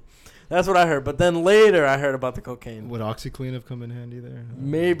 apparently. That's what I heard. But then later, I heard about the cocaine. Would OxyClean have come in handy there?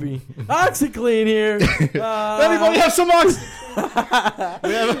 Maybe. OxyClean here. Anybody have some Oxy? We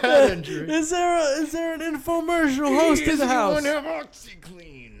have a head injury. Is there an infomercial host in the house? have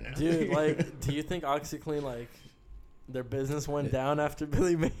OxyClean? Dude, like, do you think OxyClean, like, their business went down after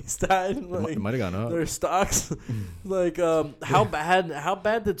Billy Mays died? Like, It might have gone up. their stocks, like, how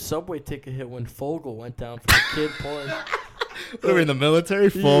bad did Subway take a hit when Fogel went down for the kid pulling? What are we in the military?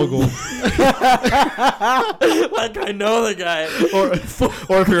 Fogel. Like, I know the guy. or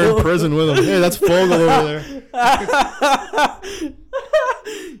if you're in prison with him. Hey, that's Fogel over there.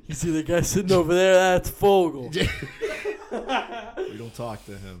 You see the guy sitting over there? That's Fogel. don't talk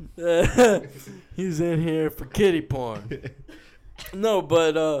to him. He's in here for kitty porn. No,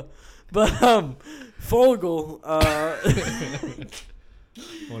 but Fogel.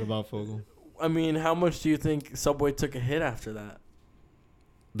 What about Fogel? I mean, how much do you think Subway took a hit after that?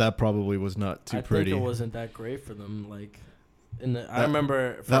 That probably was not too pretty. I think it wasn't that great for them. Like, I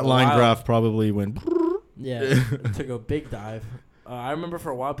remember for that line graph probably went. Yeah, it took a big dive. I remember for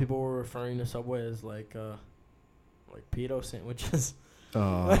a while people were referring to Subway as like pedo sandwiches.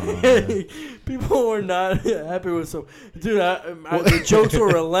 People were not happy with Subway. Dude, the jokes were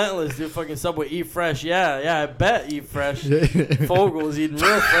relentless. Dude, fucking Subway, eat fresh. Yeah, I bet eat fresh. Fogel was eating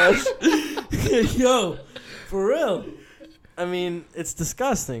real fresh. Yo, for real. I mean, it's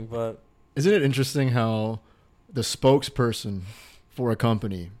disgusting, but... Isn't it interesting how the spokesperson for a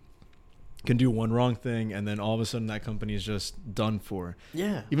company can do one wrong thing and then all of a sudden that company is just done for?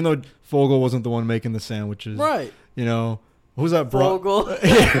 Yeah. Even though Fogel wasn't the one making the sandwiches. Right. You know, who's that? Fogel.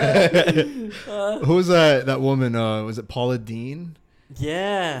 Who's that woman? Was it Paula Dean?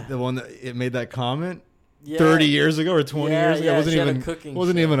 Yeah. The one that it made that comment 30 30 years ago or 20 years ago? It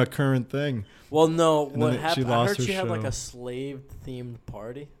wasn't even a current thing. Well, no. What happened? I heard she had show. like a slave-themed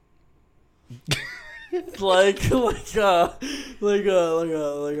party. like a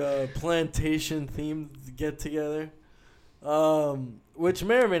plantation-themed get-together, which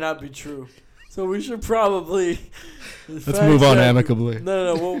may or may not be true. So we should probably let's move on amicably.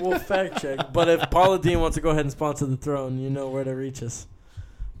 No, we'll fact check. But if Paula Dean wants to go ahead and sponsor the throne, you know where to reach us.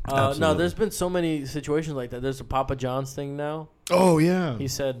 No, there's been so many situations like that. There's a Papa John's thing now. Oh yeah, he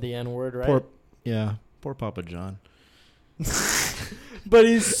said the N-word, right? Poor Papa John. But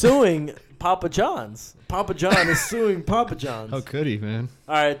he's suing Papa John's. Papa John is suing Papa John's. How could he, man?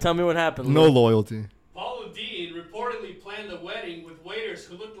 All right, tell me what happened. No loyalty. Paula Dean reportedly planned a wedding with waiters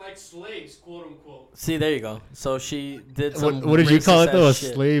who looked like slaves, quote unquote. See, there you go. So she did some. What did you call it though? A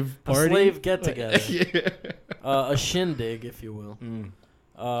shit. slave party? A slave get together. Yeah. A shindig, if you will.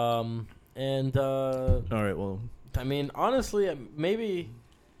 All right, well, I mean, honestly, maybe.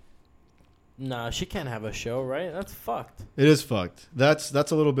 Nah, she can't have a show, right? That's fucked. it is fucked. That's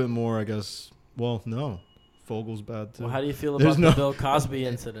a little bit more, I guess. Well, no, Fogel's bad too. Well, how do you feel about the Bill Cosby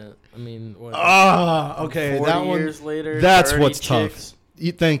incident? I mean, what? Okay, 40 that one. years later, That's what's chicks.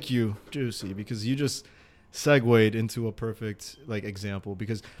 tough. Thank you, Juicy, because you just segued into a perfect example.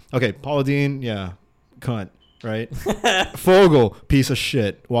 Because Paula Dean, yeah, cunt, right? Fogel, piece of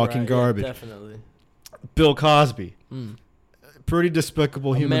shit, walking garbage. Yeah, definitely. Bill Cosby, pretty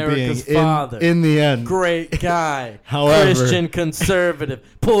despicable America's human being. father. In the end, Great guy. However, Christian conservative.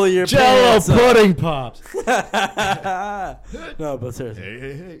 Pull your Jello pants up. pudding pops. No, but seriously.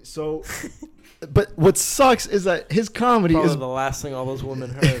 Hey. So, but what sucks is that his comedy Probably is the last thing all those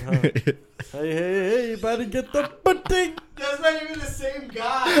women heard, huh? Hey, you better get the pudding. That's not even the same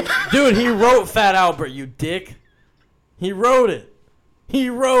guy. Dude, he wrote Fat Albert, you dick. He wrote it.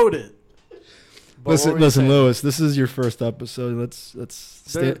 But listen, Lewis. This is your first episode. Let's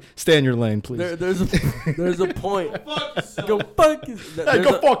stay in your lane, please. There's a point. Fuck yourself. Go fuck yourself. Hey,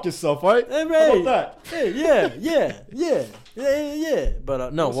 go fuck yourself, right? Hey, How about that? Hey, yeah.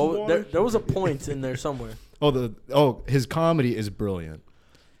 But no, there was a point in there somewhere. His comedy is brilliant.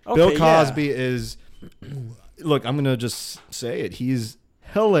 Okay, Bill Cosby is. Look, I'm gonna just say it. He's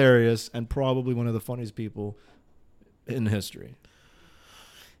hilarious and probably one of the funniest people in history.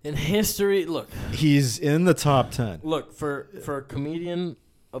 In history, look. He's in the top 10. Look, for a comedian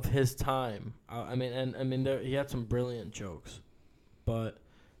of his time, he had some brilliant jokes, but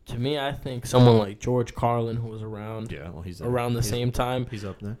to me, I think someone like George Carlin, who was around, he's around the same time, he's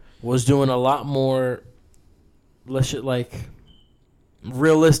up there, was doing a lot more,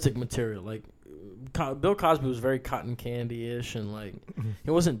 realistic material. Like Bill Cosby was very cotton candy-ish, and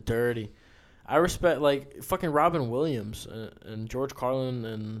he wasn't dirty. I respect fucking Robin Williams and George Carlin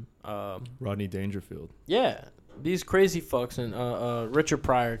and Rodney Dangerfield. Yeah, these crazy fucks and Richard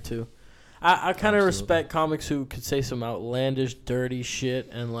Pryor too. I kind of respect comics who could say some outlandish, dirty shit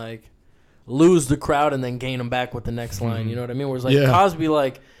and lose the crowd and then gain them back with the next line. You know what I mean? Whereas Cosby,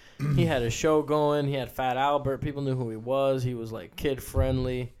 he had a show going. He had Fat Albert. People knew who he was. He was kid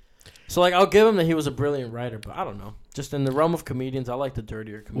friendly. So I'll give him that he was a brilliant writer, but I don't know. Just in the realm of comedians, I like the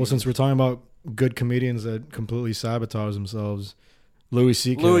dirtier comedians. Well, since we're talking about good comedians that completely sabotage themselves, Louis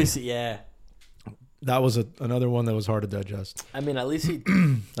C.K. Yeah. That was another one that was hard to digest. I mean, at least he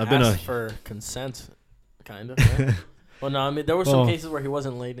asked for consent, kind of. Right? Well, no, I mean, there were some cases where he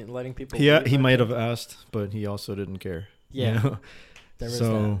wasn't letting people. He might have asked, but he also didn't care. Yeah. You know? There is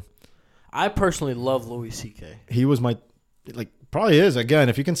that. I personally love Louis C.K. He was my Probably is. Again,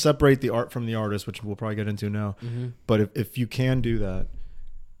 if you can separate the art from the artist, which we'll probably get into now. Mm-hmm. But if you can do that,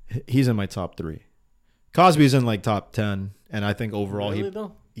 he's in my top 3. Cosby's in like top 10, and I think overall Really,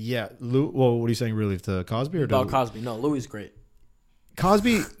 though? Yeah. Well, what are you saying, really, to Cosby or About Cosby? No, Louis is great.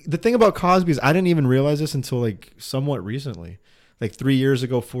 Cosby? The thing about Cosby is I didn't even realize this until like somewhat recently, like 3 years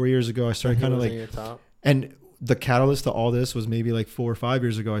ago, 4 years ago. I started kind of like, in your top. and the catalyst to all this was maybe like 4 or 5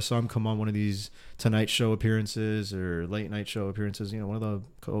 years ago. I saw him come on one of these Tonight Show appearances or late night show appearances. You know, one of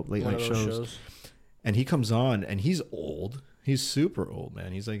the late night shows. And he comes on, and he's old. He's super old,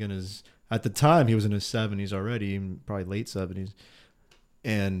 man. He's like in his. At the time, he was in his 70s already, probably late 70s.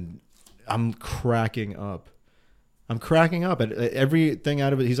 And I'm cracking up. At everything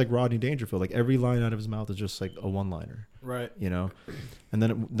out of it. He's like Rodney Dangerfield. Like every line out of his mouth is just like a one-liner. Right. You know? And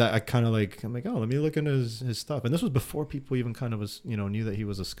then I kind of like, I'm like, oh, let me look into his stuff. And this was before people even kind of was, knew that he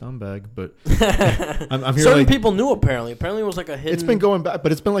was a scumbag. But I'm here. Certain people knew apparently. Apparently it was like a hidden. It's been going back,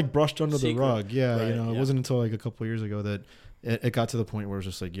 but it's been like brushed under secret. the rug. Yeah. Right, It wasn't until like a couple of years ago that it got to the point where it's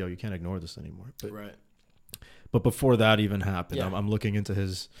just like, yo, you can't ignore this anymore. But, right. But before that even happened, Yeah. I'm looking into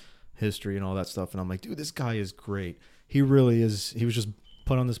his history and all that stuff. And I'm like, dude, this guy is great. He really is. He was just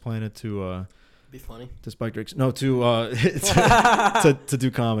put on this planet to be funny. To spike drinks. No, to do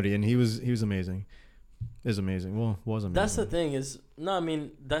comedy, and he was amazing. Is amazing. Well, was amazing. That's the thing.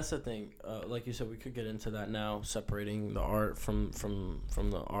 That's the thing. Like you said, we could get into that now, separating the art from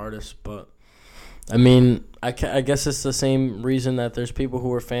the artist. But I mean, I guess it's the same reason that there's people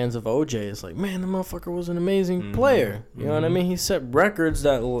who are fans of OJ. It's like, man, the motherfucker was an amazing player. You know what I mean? He set records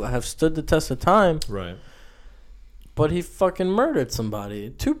that have stood the test of time. Right. But he fucking murdered somebody,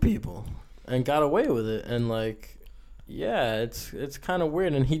 2 people, and got away with it. And like, yeah, it's kind of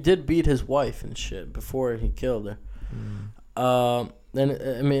weird. And he did beat his wife and shit before he killed her. And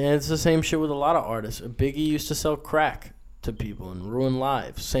I mean, it's the same shit with a lot of artists. Biggie used to sell crack to people and ruin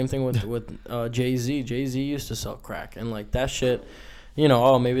lives. Same thing with Jay-Z. Jay-Z used to sell crack, and like that shit.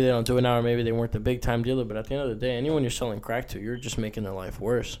 Maybe they don't do it now, or maybe they weren't the big time dealer. But at the end of the day, anyone you're selling crack to, you're just making their life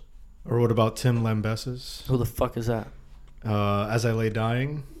worse. Or what about Tim Lambesis? Who the fuck is that? As I Lay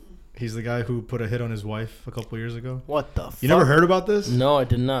Dying. He's the guy who put a hit on his wife a couple years ago. What the fuck? You never heard about this? No, I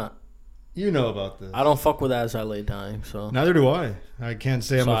did not. You know about this. I don't fuck with As I Lay Dying, so. Neither do I. I can't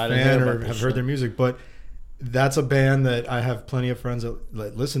say I'm a fan or have heard their music, but that's a band that I have plenty of friends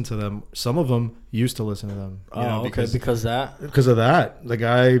that listen to them. Some of them used to listen to them. Because of that. The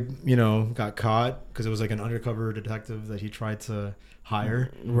guy, got caught because it was like an undercover detective that he tried to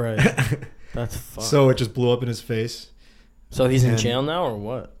hire. Right. That's fucked. So it just blew up in his face. So he's in jail now or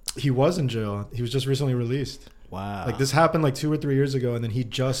what? He was in jail. He was just recently released. Wow. Like this happened like 2 or 3 years ago, and then he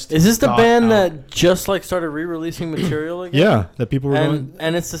just Is this the band out. that just like started re-releasing material again? Yeah, that people were going.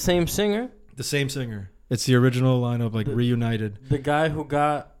 And it's the same singer? The same singer. It's the original lineup, like reunited. The guy who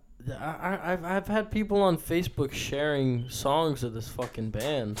got... I've had people on Facebook sharing songs of this fucking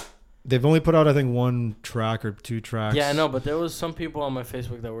band. They've only put out, I think, 1 track or 2 tracks. Yeah, I know, but there was some people on my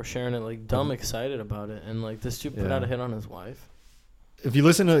Facebook that were sharing it like dumb excited about it, and like this dude put out a hit on his wife. If you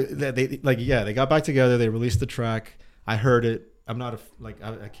listen to that, they got back together. They released the track. I heard it. I'm not I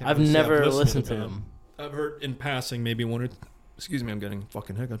can't. I've never listened to them. I've heard in passing maybe one or. Excuse me, I'm getting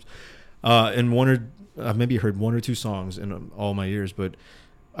fucking hiccups. I've maybe heard 1 or 2 songs in all my years, but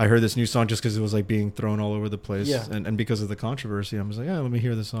I heard this new song just because it was like being thrown all over the place, and because of the controversy, I was like, let me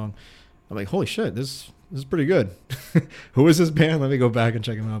hear this song. I'm like, holy shit, this is pretty good. Who is this band? Let me go back and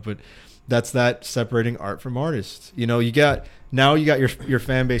check them out. But that's that separating art from artists. You got your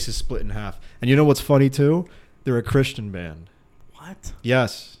fan base is split in half, and you know what's funny too? They're a Christian band. What?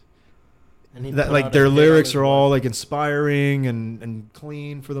 Yes. And that like their lyrics are all like inspiring and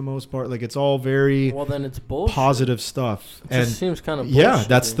clean for the most part. Like it's all very then it's bullshit. Positive stuff. It just seems kind of bullshit. Yeah,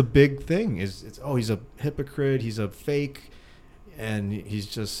 that's the big thing. He's a hypocrite. He's a fake, and he's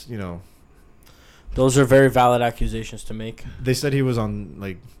just Those are very valid accusations to make. They said he was on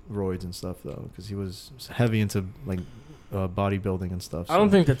like roids and stuff though, because he was heavy into like bodybuilding and stuff. I don't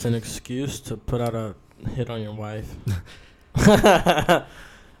think that's an excuse to put out a hit on your wife.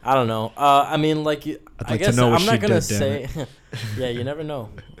 I don't know. I mean, like, I guess I'm not gonna say. Yeah, you never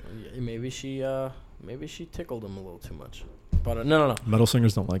know. Maybe she tickled him a little too much. But no. Metal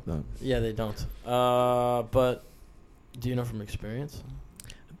singers don't like that. Yeah, they don't. But do you know from experience?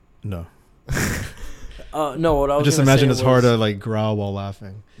 No. No. What I was just imagine it's hard to like growl while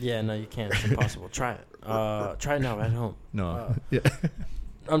laughing. Yeah, no, you can't. It's impossible. Try it. Try it now at home. No. Yeah.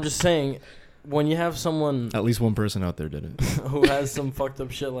 I'm just saying. When you have someone... At least one person out there did it. Who has some fucked up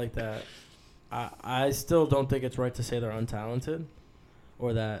shit like that, I still don't think it's right to say they're untalented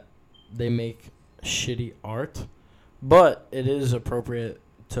or that they make shitty art. But it is appropriate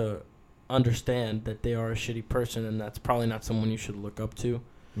to understand that they are a shitty person, and that's probably not someone you should look up to.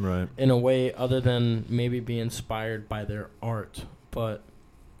 Right. In a way other than maybe be inspired by their art. But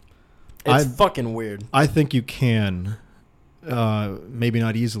it's fucking weird. I think you can, maybe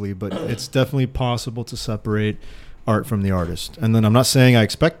not easily, but it's definitely possible to separate art from the artist. And then I'm not saying I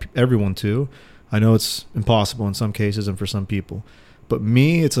expect everyone to. I know it's impossible in some cases and for some people. But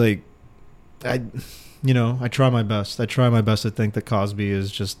me, it's like, I try my best. I try my best to think that Cosby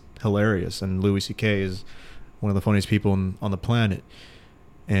is just hilarious and Louis C.K. is one of the funniest people on the planet.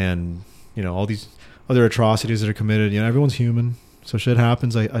 And, all these other atrocities that are committed, everyone's human. So shit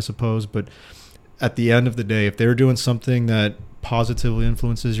happens, I suppose. But at the end of the day, if they're doing something that positively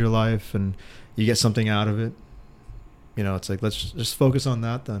influences your life and you get something out of it, it's like, let's just focus on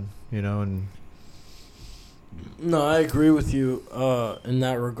that then, and... No, I agree with you in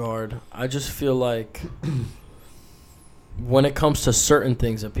that regard. I just feel like when it comes to certain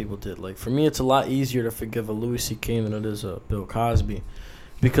things that people did, like for me, it's a lot easier to forgive a Louis C.K. than it is a Bill Cosby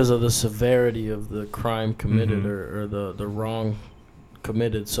because of the severity of the crime committed or the wrong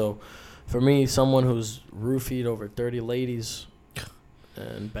committed. So for me, someone who's roofied over 30 ladies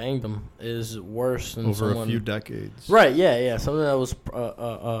and banged them is worse than over someone... a few decades. Right, yeah. Something that was...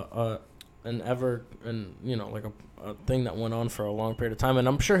 like a thing that went on for a long period of time. And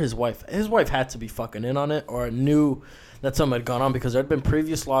I'm sure his wife had to be fucking in on it or knew that something had gone on because there had been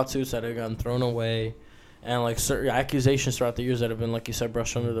previous lawsuits that had gotten thrown away and like certain accusations throughout the years that have been, like you said,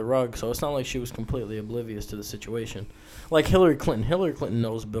 brushed under the rug. So it's not like she was completely oblivious to the situation. Like Hillary Clinton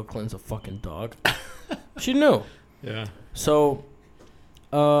knows Bill Clinton's a fucking dog. She knew. Yeah. So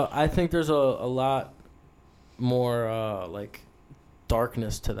I think there's a lot more like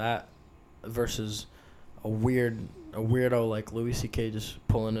darkness to that versus a weirdo like Louis C.K. just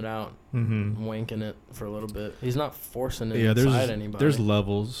pulling it out, wanking it for a little bit. He's not forcing it inside anybody. There's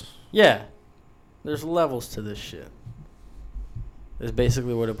levels. Yeah, there's levels to this shit. Is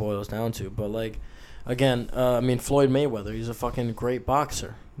basically what it boils down to. But like, again, Floyd Mayweather, he's a fucking great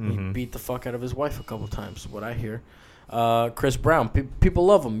boxer. He beat the fuck out of his wife a couple times. What I hear. Chris Brown, people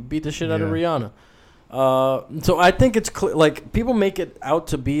love him. He beat the shit out of Rihanna. So I think it's like people make it out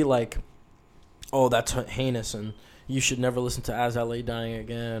to be like, oh, that's heinous and you should never listen to As LA Dying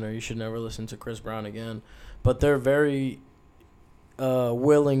again or you should never listen to Chris Brown again. But they're very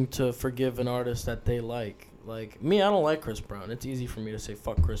willing to forgive an artist that they like. Like me, I don't like Chris Brown. It's easy for me to say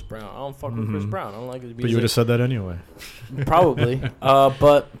fuck Chris Brown. I don't fuck with Chris Brown. I don't like his music. But you would have said that anyway. Probably.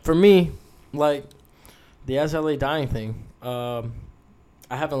 But for me, like the As LA Dying thing, I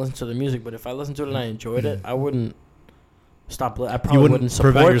haven't listened to the music, but if I listened to it and I enjoyed it, I wouldn't stop. I probably wouldn't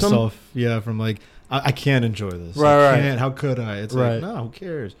support prevent them. yourself, from like, I can't enjoy this. Right. I can't. How could I? It's right. like, no, who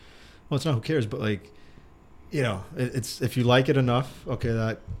cares? Well, it's not who cares, but like, it's if you like it enough,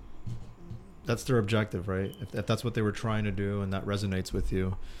 okay, that's their objective, right? If that's what they were trying to do and that resonates with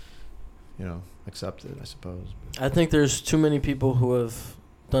you, accept it, I suppose. I think there's too many people who have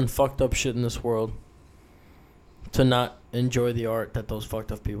done fucked up shit in this world to not enjoy the art that those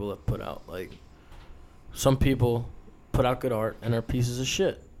fucked up people have put out. Like, some people put out good art and are pieces of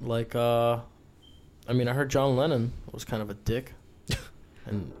shit. Like, I heard John Lennon was kind of a dick.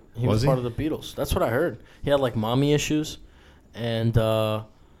 And he was part of the Beatles. That's what I heard. He had, like, mommy issues. And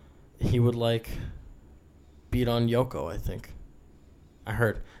he would, like, beat on Yoko, I think. I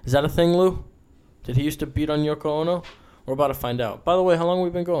heard. Is that a thing, Lou? Did he used to beat on Yoko Ono? We're about to find out. By the way, how long have we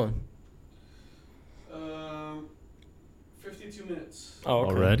been going? 52 minutes. Oh,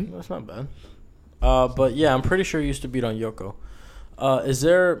 okay. Already? That's not bad. But yeah, I'm pretty sure he used to beat on Yoko. Is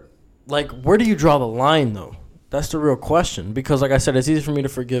there, like, where do you draw the line, though? That's the real question. Because, like I said, it's easy for me to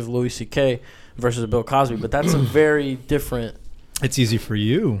forgive Louis C.K. versus Bill Cosby, but that's a very different... It's easy for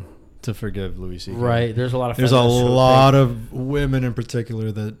you to forgive Louis C.K. Right. There's a lot of... There's a lot of women in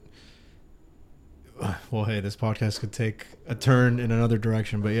particular that... Well, hey, this podcast could take a turn in another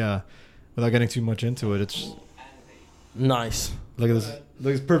direction, but yeah, without getting too much into it, it's... Nice. Look at this.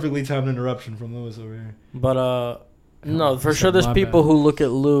 Look at this perfectly timed interruption from Louis over here. But, no, for sure there's people who look at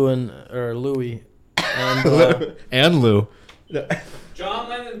Louis and... and Lou. John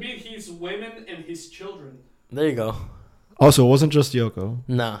Lennon beat his women and his children. There you go. Also, it wasn't just Yoko.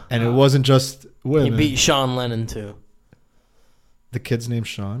 Nah. And it wasn't just women. He beat Sean Lennon, too. The kid's named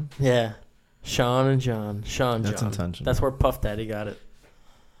Sean? Yeah. Sean and John. Sean That's John. intentional. That's where Puff Daddy got it.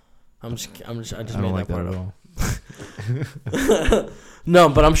 I just made like that part at up. all. No,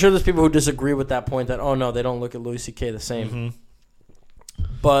 but I'm sure there's people who disagree with that point that, oh, no, they don't look at Louis C.K. the same. Mm-hmm.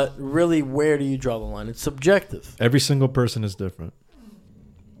 But really, where do you draw the line? It's subjective. Every single person is different.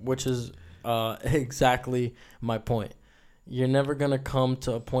 Which is exactly my point. You're never going to come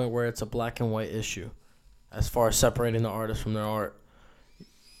to a point where it's a black and white issue as far as separating the artist from their art.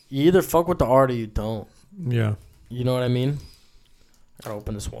 You either fuck with the art or you don't. Yeah. You know what I mean? I gotta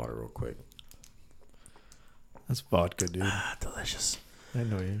open this water real quick. That's vodka, dude. Delicious. I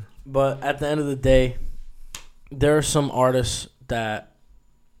know you. But at the end of the day, there are some artists that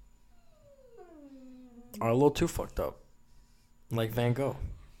are a little too fucked up. Like Van Gogh.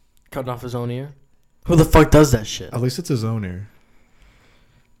 Cutting off his own ear. Who the fuck does that shit? At least it's his own ear.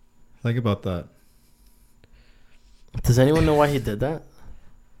 Think about that. Does anyone know why he did that?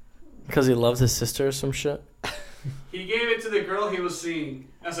 Because he loves his sister or some shit? He gave it to the girl he was seeing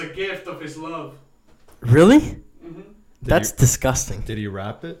as a gift of his love. Really? Mm-hmm. That's disgusting. Did he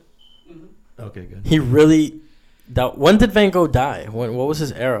wrap it? Mm-hmm. Okay, good. He really... When did Van Gogh die? What was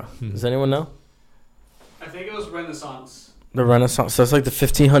his era? Does anyone know? I think it was Renaissance. The Renaissance. So it's like the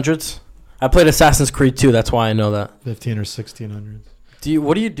 1500s? I played Assassin's Creed 2. That's why I know that. 15 or 1600s.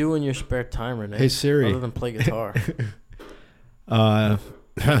 What do you do in your spare time, Renee? Hey, Siri. Other than play guitar. Well,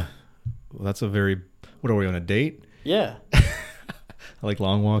 that's a very... What are we, on a date? Yeah. I like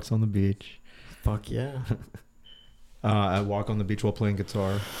long walks on the beach. Fuck yeah. I walk on the beach while playing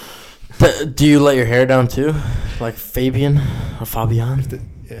guitar. Do you let your hair down too? Like Fabian or Fabian?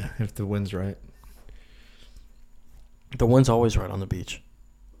 If the wind's right. The wind's always right on the beach.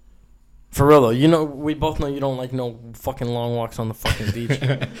 For real though, we both know you don't like no fucking long walks on the fucking beach.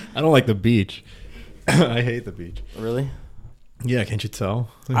 I don't like the beach. I hate the beach. Really? Yeah, can't you tell?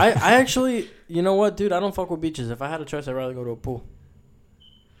 I actually, you know what, dude? I don't fuck with beaches. If I had a choice, I'd rather go to a pool.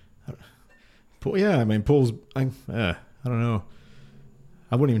 Pool, yeah, I mean, pools, I don't know.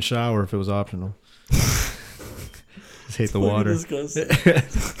 I wouldn't even shower if it was optional. Just hate the water.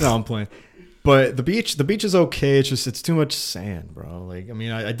 No, I'm playing. But the beach is okay. It's too much sand, bro. Like, I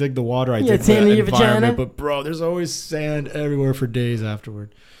mean, I dig the water. I dig the environment. But, bro, there's always sand everywhere for days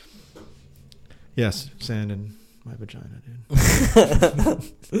afterward. Yes, sand in my vagina, dude.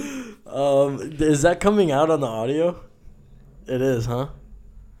 Is that coming out on the audio? It is, huh?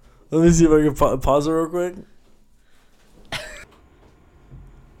 Let me see if I can pause it real quick.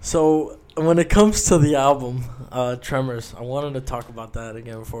 So, when it comes to the album, Tremors, I wanted to talk about that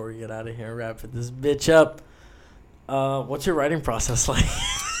again before we get out of here and wrap this bitch up. What's your writing process like?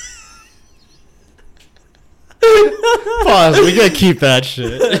 Pause. We gotta keep that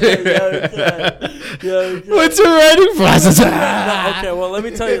shit. Yeah, what's your writing process? No, okay, well, let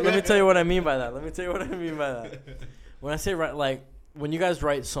me tell you what I mean by that. When I say like, when you guys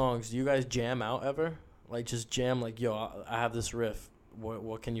write songs, do you guys jam out ever? Like, just jam, like, yo, I have this riff.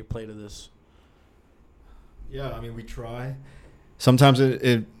 What can you play to this? Yeah, I mean, we try. Sometimes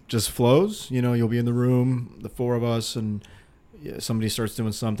it just flows. You'll be in the room, the four of us, and somebody starts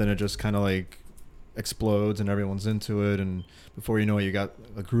doing something. It just kind of like explodes, and everyone's into it. And before you know it, you got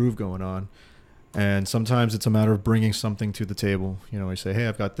a groove going on. And sometimes it's a matter of bringing something to the table. We say, hey,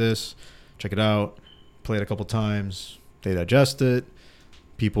 I've got this. Check it out. Play it a couple times. They digest it.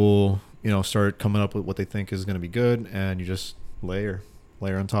 People, start coming up with what they think is going to be good, and you just layer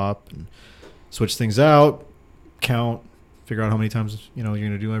on top and switch things out, count, figure out how many times you're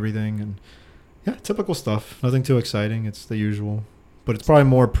going to do everything, and yeah, typical stuff. Nothing too exciting. It's the usual, but it's probably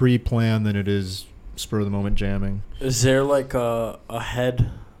more pre-planned than it is spur of the moment jamming. Is there like a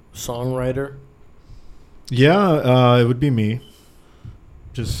head songwriter? Yeah, it would be me.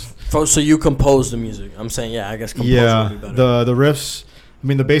 Just so you compose the music. I'm saying, yeah, I guess compose would be better. The riffs. I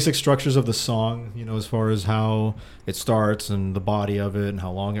mean, the basic structures of the song, as far as how it starts and the body of it and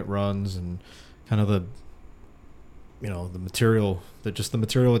how long it runs and kind of the material, the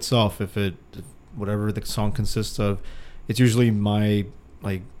material itself, whatever the song consists of, it's usually my,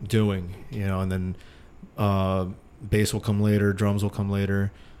 like, doing, and then bass will come later, drums will come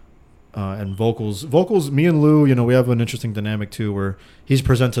later, and vocals, me and Lou, we have an interesting dynamic too, where he's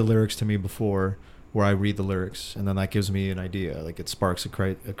presented lyrics to me before, where I read the lyrics, and then that gives me an idea. Like, it sparks a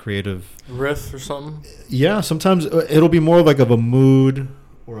creative riff or something. Yeah, sometimes it'll be more like of a mood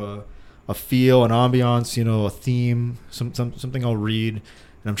or a feel, an ambiance, a theme, something I'll read, and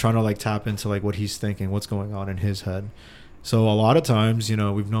I'm trying to like tap into like what he's thinking, what's going on in his head. So a lot of times,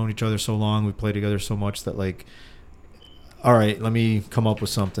 we've known each other so long, we play together so much that like, all right, let me come up with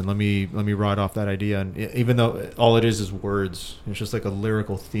something. Let me ride off that idea, and even though all it is words, it's just like a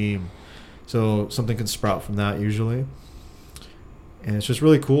lyrical theme. So something can sprout from that usually. And it's just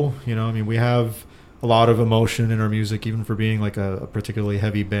really cool. I mean, we have a lot of emotion in our music, even for being like a particularly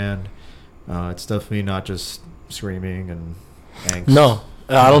heavy band. It's definitely not just screaming and angst. No,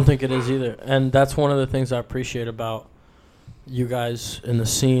 I don't think it is either. And that's one of the things I appreciate about you guys in the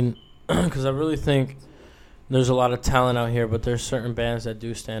scene. because I really think there's a lot of talent out here, but there's certain bands that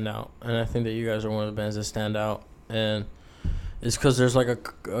do stand out, and I think that you guys are one of the bands that stand out, and it's because there's like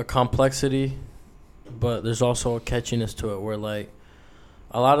a complexity, but there's also a catchiness to it, where like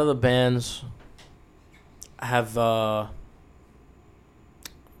a lot of the bands have how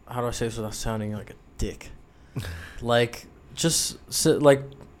do I say this without sounding like a dick? Like just like.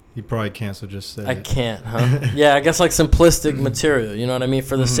 You probably can't, so just say I can't, huh? Yeah, I guess like simplistic material, you know what I mean?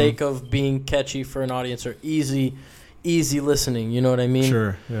 For the sake of being catchy for an audience or easy listening, you know what I mean?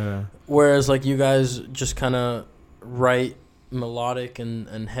 Sure, yeah. Whereas like you guys just kind of write melodic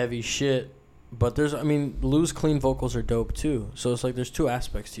and heavy shit. But Lou's clean vocals are dope too. So it's like there's two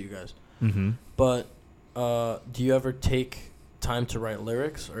aspects to you guys. Mm-hmm. But do you ever take time to write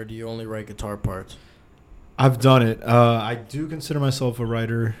lyrics, or do you only write guitar parts? I've done it. I do consider myself a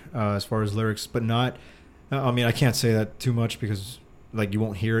writer as far as lyrics, but not. I can't say that too much because, like, you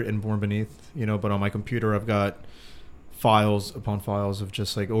won't hear it in Born Beneath, you know. But on my computer, I've got files upon files of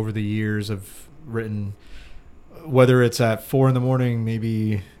just like over the years I've written, whether it's at 4 a.m,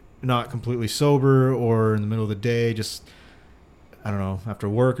 maybe not completely sober, or in the middle of the day, just I don't know, after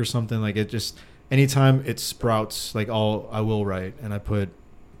work or something. Like it just anytime it sprouts, like I will write and I put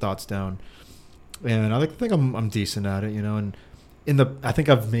thoughts down. And I think I'm decent at it, you know. And I think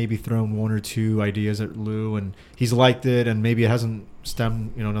I've maybe thrown one or two ideas at Lou, and he's liked it. And maybe it hasn't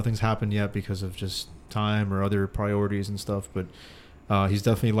stemmed, you know, nothing's happened yet because of just time or other priorities and stuff. But he's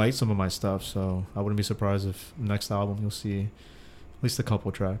definitely liked some of my stuff, so I wouldn't be surprised if next album you'll see at least a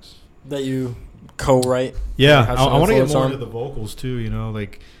couple tracks that you co-write. Yeah, I want to get more into the vocals too, you know,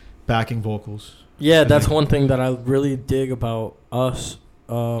 like backing vocals. Yeah, that's one thing that I really dig about us.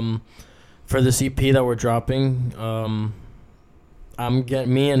 For this EP that we're dropping,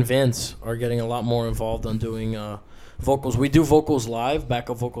 me and Vince are getting a lot more involved on doing vocals. We do vocals live,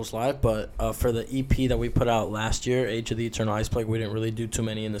 backup vocals live, but for the EP that we put out last year, Age of the Eternal Ice Plague, we didn't really do too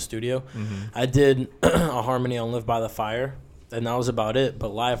many in the studio. Mm-hmm. I did a harmony on Live by the Fire, and that was about it. But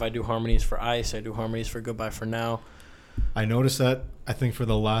live, I do harmonies for Ice, I do harmonies for Goodbye for Now. I noticed that, I think for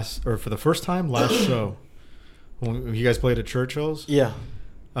the first time last show, when you guys played at Churchill's. Yeah.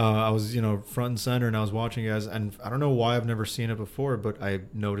 I was, you know, front and center, and I was watching you guys, and I don't know why I've never seen it before, but I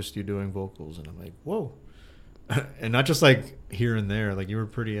noticed you doing vocals, and I'm like, whoa. And not just like here and there, like you were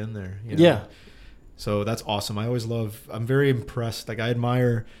pretty in there. You know? Yeah. So that's awesome. I'm very impressed. Like I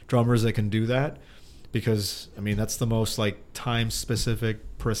admire drummers that can do that, because, I mean, that's the most like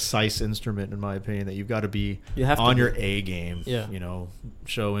time-specific, precise instrument, in my opinion, that you've got to be on your A game, you know,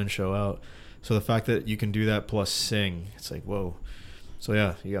 show in, show out. So the fact that you can do that plus sing, it's like, whoa. So,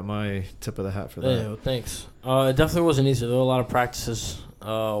 yeah, you got my tip of the hat for that. Yeah, well, thanks. It definitely wasn't easy. There were a lot of practices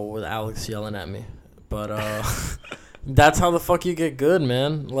with Alex yelling at me. But that's how the fuck you get good,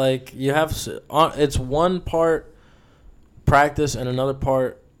 man. Like, you have it's one part practice and another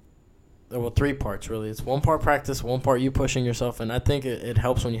part, well, 3 parts, really. It's one part practice, one part you pushing yourself. And I think it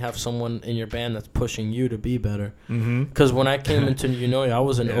helps when you have someone in your band that's pushing you to be better. Because when I came into Eunoia, I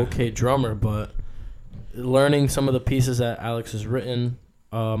was an okay drummer, but learning some of the pieces that Alex has written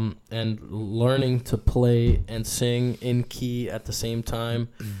and learning to play and sing in key at the same time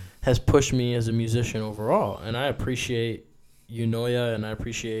has pushed me as a musician overall. And I appreciate Eunoia and I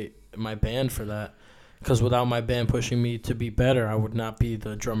appreciate my band for that, because without my band pushing me to be better, I would not be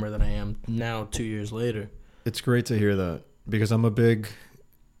the drummer that I am now 2 years later. It's great to hear that, because I'm a big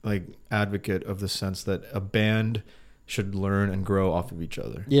like advocate of the sense that a band should learn and grow off of each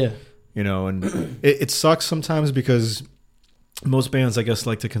other. Yeah. You know, and it sucks sometimes because most bands, I guess,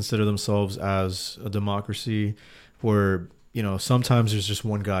 like to consider themselves as a democracy where, you know, sometimes there's just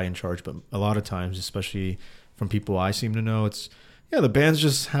one guy in charge. But a lot of times, especially from people I seem to know, it's, the bands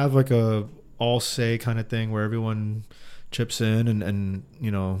just have like a all say kind of thing where everyone chips in and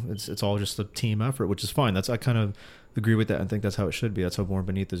you know, it's all just a team effort, which is fine. I kind of agree with that and think that's how it should be. That's how Born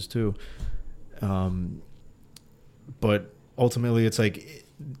Beneath is too. But ultimately, it's like,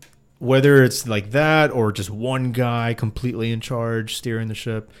 whether it's like that or just one guy completely in charge steering the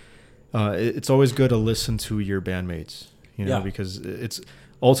ship, it's always good to listen to your bandmates, you know, because it's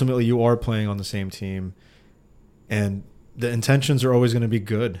ultimately you are playing on the same team, and the intentions are always going to be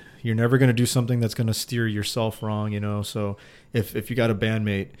good. You're never going to do something that's going to steer yourself wrong, you know. So if you got a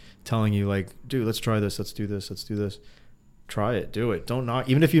bandmate telling you like, dude, let's try this, let's do this, try it, do it. Don't not,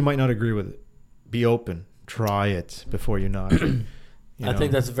 even if you might not agree with it, be open, try it before you not. I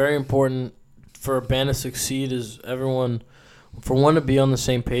think that's very important for a band to succeed, is everyone, for one, to be on the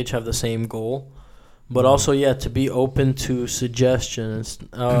same page, have the same goal, but also, to be open to suggestions.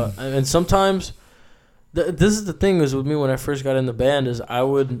 And sometimes, this is the thing is with me when I first got in the band, is I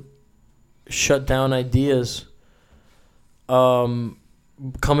would shut down ideas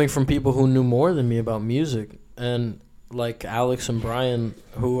coming from people who knew more than me about music. And like Alex and Brian,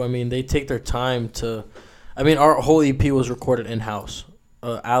 who, I mean, they take their time to... I mean, our whole EP was recorded in-house.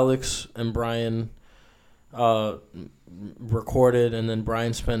 Alex and Brian recorded, and then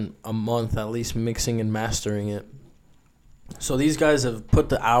Brian spent a month at least mixing and mastering it. So these guys have put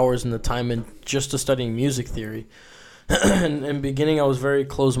the hours and the time in just to studying music theory. And in the beginning, I was very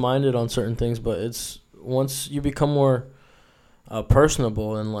close-minded on certain things, but it's once you become more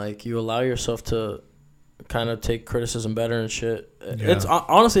personable and like you allow yourself to kind of take criticism better and shit. Yeah. It's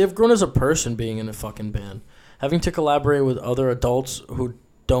honestly, I've grown as a person being in a fucking band. Having to collaborate with other adults who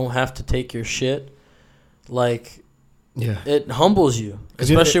don't have to take your shit, like, Yeah. it humbles you, 'Cause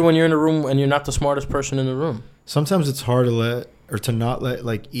especially when you're in a room and you're not the smartest person in the room. Sometimes it's hard to not let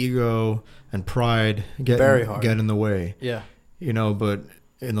like ego and pride Very hard. get in the way. Yeah. You know, but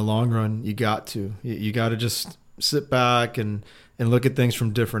in the long run, you got to just sit back and look at things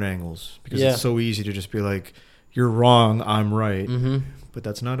from different angles, because Yeah. it's so easy to just be like, you're wrong, I'm right. Mm-hmm. But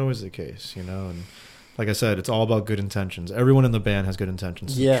that's not always the case, you know. And like I said, it's all about good intentions. Everyone in the band has good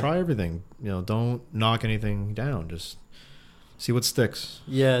intentions. So Yeah. try everything. You know, don't knock anything down. Just see what sticks.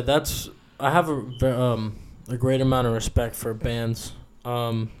 Yeah, I have a great amount of respect for bands.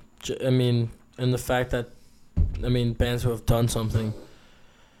 I mean, and the fact that, I mean, bands who have done something.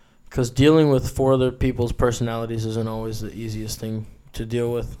 Because dealing with 4 other people's personalities isn't always the easiest thing to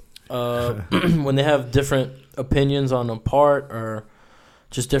deal with. When they have different opinions on a part, or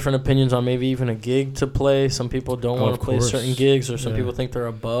just different opinions on maybe even a gig to play. Some people don't want of to play course. certain gigs, or some Yeah. people think they're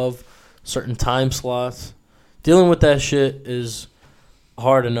above certain time slots. Dealing with that shit is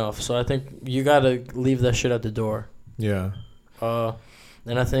hard enough. So I think you got to leave that shit at the door. Yeah.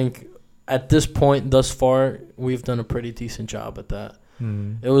 And I think at this point, thus far, we've done a pretty decent job at that.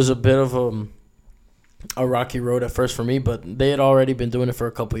 It was a bit of a rocky road at first for me, but they had already been doing it for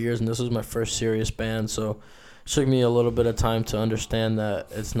a couple of years, and this was my first serious band, so it took me a little bit of time to understand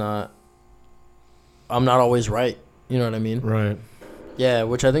that I'm not always right. You know what I mean? Right. Yeah,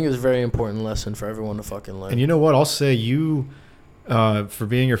 which I think is a very important lesson for everyone to fucking learn. And you know what? I'll say you, for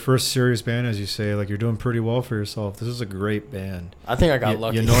being your first serious band, as you say, like, you're doing pretty well for yourself. This is a great band. I think I got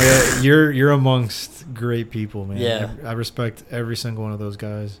lucky. You know, you're amongst great people, man. Yeah. I respect every single one of those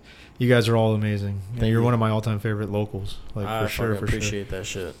guys. You guys are all amazing. And Thank you're you. one of my all-time favorite locals. Like, I for sure. appreciate that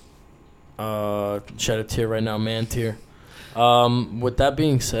shit. Shed a tear right now, man tear. With that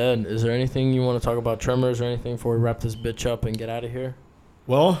being said, is there anything you want to talk about Tremors or anything before we wrap this bitch up and get out of here?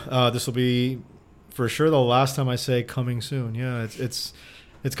 Well, this will be for sure the last time I say coming soon. Yeah,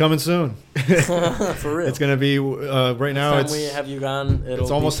 it's coming soon. For real. It's gonna be right now. Next time we have you gone, It's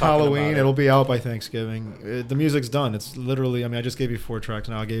almost Halloween. It'll be out by Thanksgiving. The music's done. It's literally. I mean, I just gave you 4 tracks.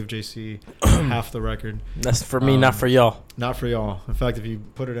 Now I gave JC half the record. That's for me, not for y'all. Not for y'all. In fact, if you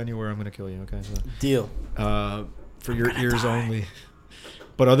put it anywhere, I'm gonna kill you. Okay, so Deal. for your ears only.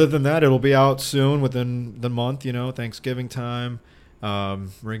 But other than that, it'll be out soon, within the month. You know, Thanksgiving time,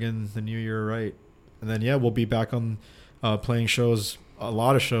 ringing the new year right, and then yeah, we'll be back on playing shows. A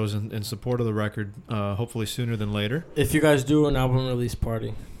lot of shows in support of the record, hopefully sooner than later. If you guys do an album release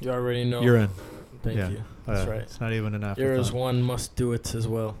party, you already know. You're in. Thank Yeah. you. That's right. It's not even an afterthought. Yours one must do it as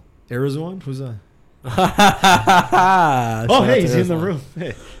well. Arizona? Who's that? Oh, Oh, hey, he's in the room.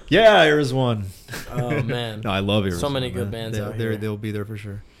 Hey. Yeah, Arizona. Oh, man. No, I love Arizona. So many good man. bands out here. They'll be there for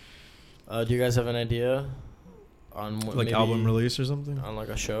sure. Do you guys have an idea on what, Like maybe album release or something? on like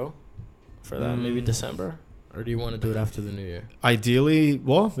a show for that? Maybe December? Or do you want to do it after the new year? Ideally,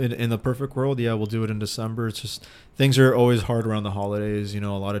 well, in the perfect world, yeah, we'll do it in December. It's just things are always hard around the holidays. You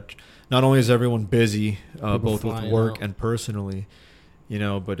know, not only is everyone busy, both with flying work out. and personally, you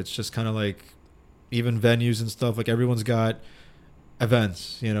know, but it's just kind of like even venues and stuff. Like everyone's got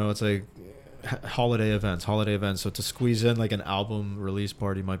events. You know, it's like holiday events. So to squeeze in like an album release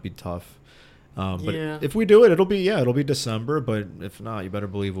party might be tough. But Yeah. if we do it, it'll be December. But if not, you better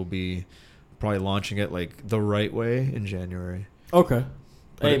believe we'll be probably launching it like the right way in January. Okay.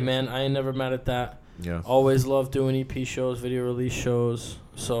 But Hey, man, I ain't never mad at that. Yeah. Always love doing EP shows, video release shows.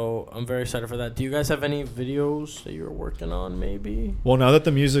 So I'm very excited for that. Do you guys have any videos that you're working on, maybe? Well, now that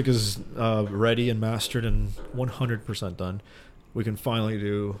the music is ready and mastered and 100% done, we can finally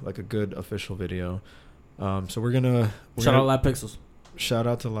do like a good official video. So we're gonna Shout out Lab Pixels. Shout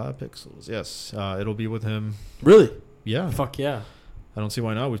out to Lab Pixels. Yes, it'll be with him. Really? Yeah. Fuck yeah. I don't see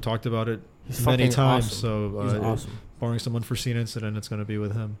why not. We've talked about it He's many fucking times. awesome. So He's awesome. barring some unforeseen incident, it's going to be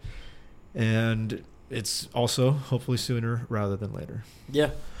with him. And it's also hopefully sooner rather than later. Yeah.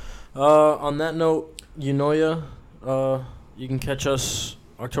 On that note, Unoya, you can catch us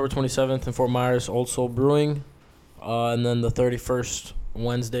October 27th in Fort Myers, Old Soul Brewing. And then the 31st,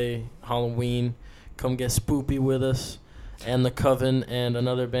 Wednesday, Halloween. Come get spoopy with us. And the Coven and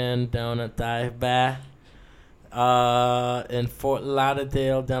another band down at Dive Bar. In Fort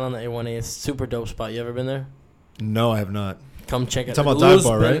Lauderdale, down on the A1A. It's a super dope spot. You ever been there? No, I have not. Come check it out. Talking about Dive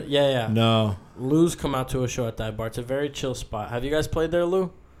Bar, right? Yeah. No. Lou's come out to a show at Dive Bar. It's a very chill spot. Have you guys played there,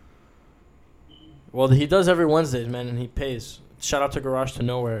 Lou? Well, he does every Wednesdays, man, and he pays. Shout out to Garage to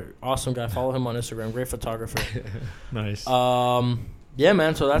Nowhere. Awesome guy. Follow him on Instagram. Great photographer. Nice. Yeah,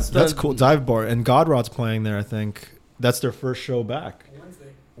 man. So that's cool. Dive Bar. And Godrot's playing there, I think. That's their first show back.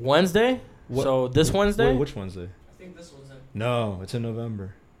 Wednesday? What? So this Wednesday? Which Wednesday? I think this one's in. No, it's in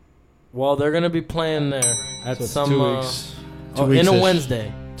November. Well, they're going to be playing there at So it's some... 2 weeks. in a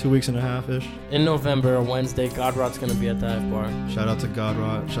Wednesday. 2 weeks and a half-ish. In November, a Wednesday, Godrot's going to be at Dive Bar. Shout out to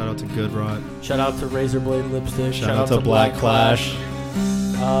Godrot. Shout out to Goodrot. Shout out to Razorblade Lipstick. Shout out to Black Clash.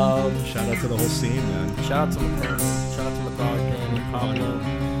 Shout Shout out to the whole scene, man. out to McCartney. Shout out to my dog, Danny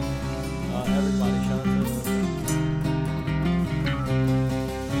Pablo.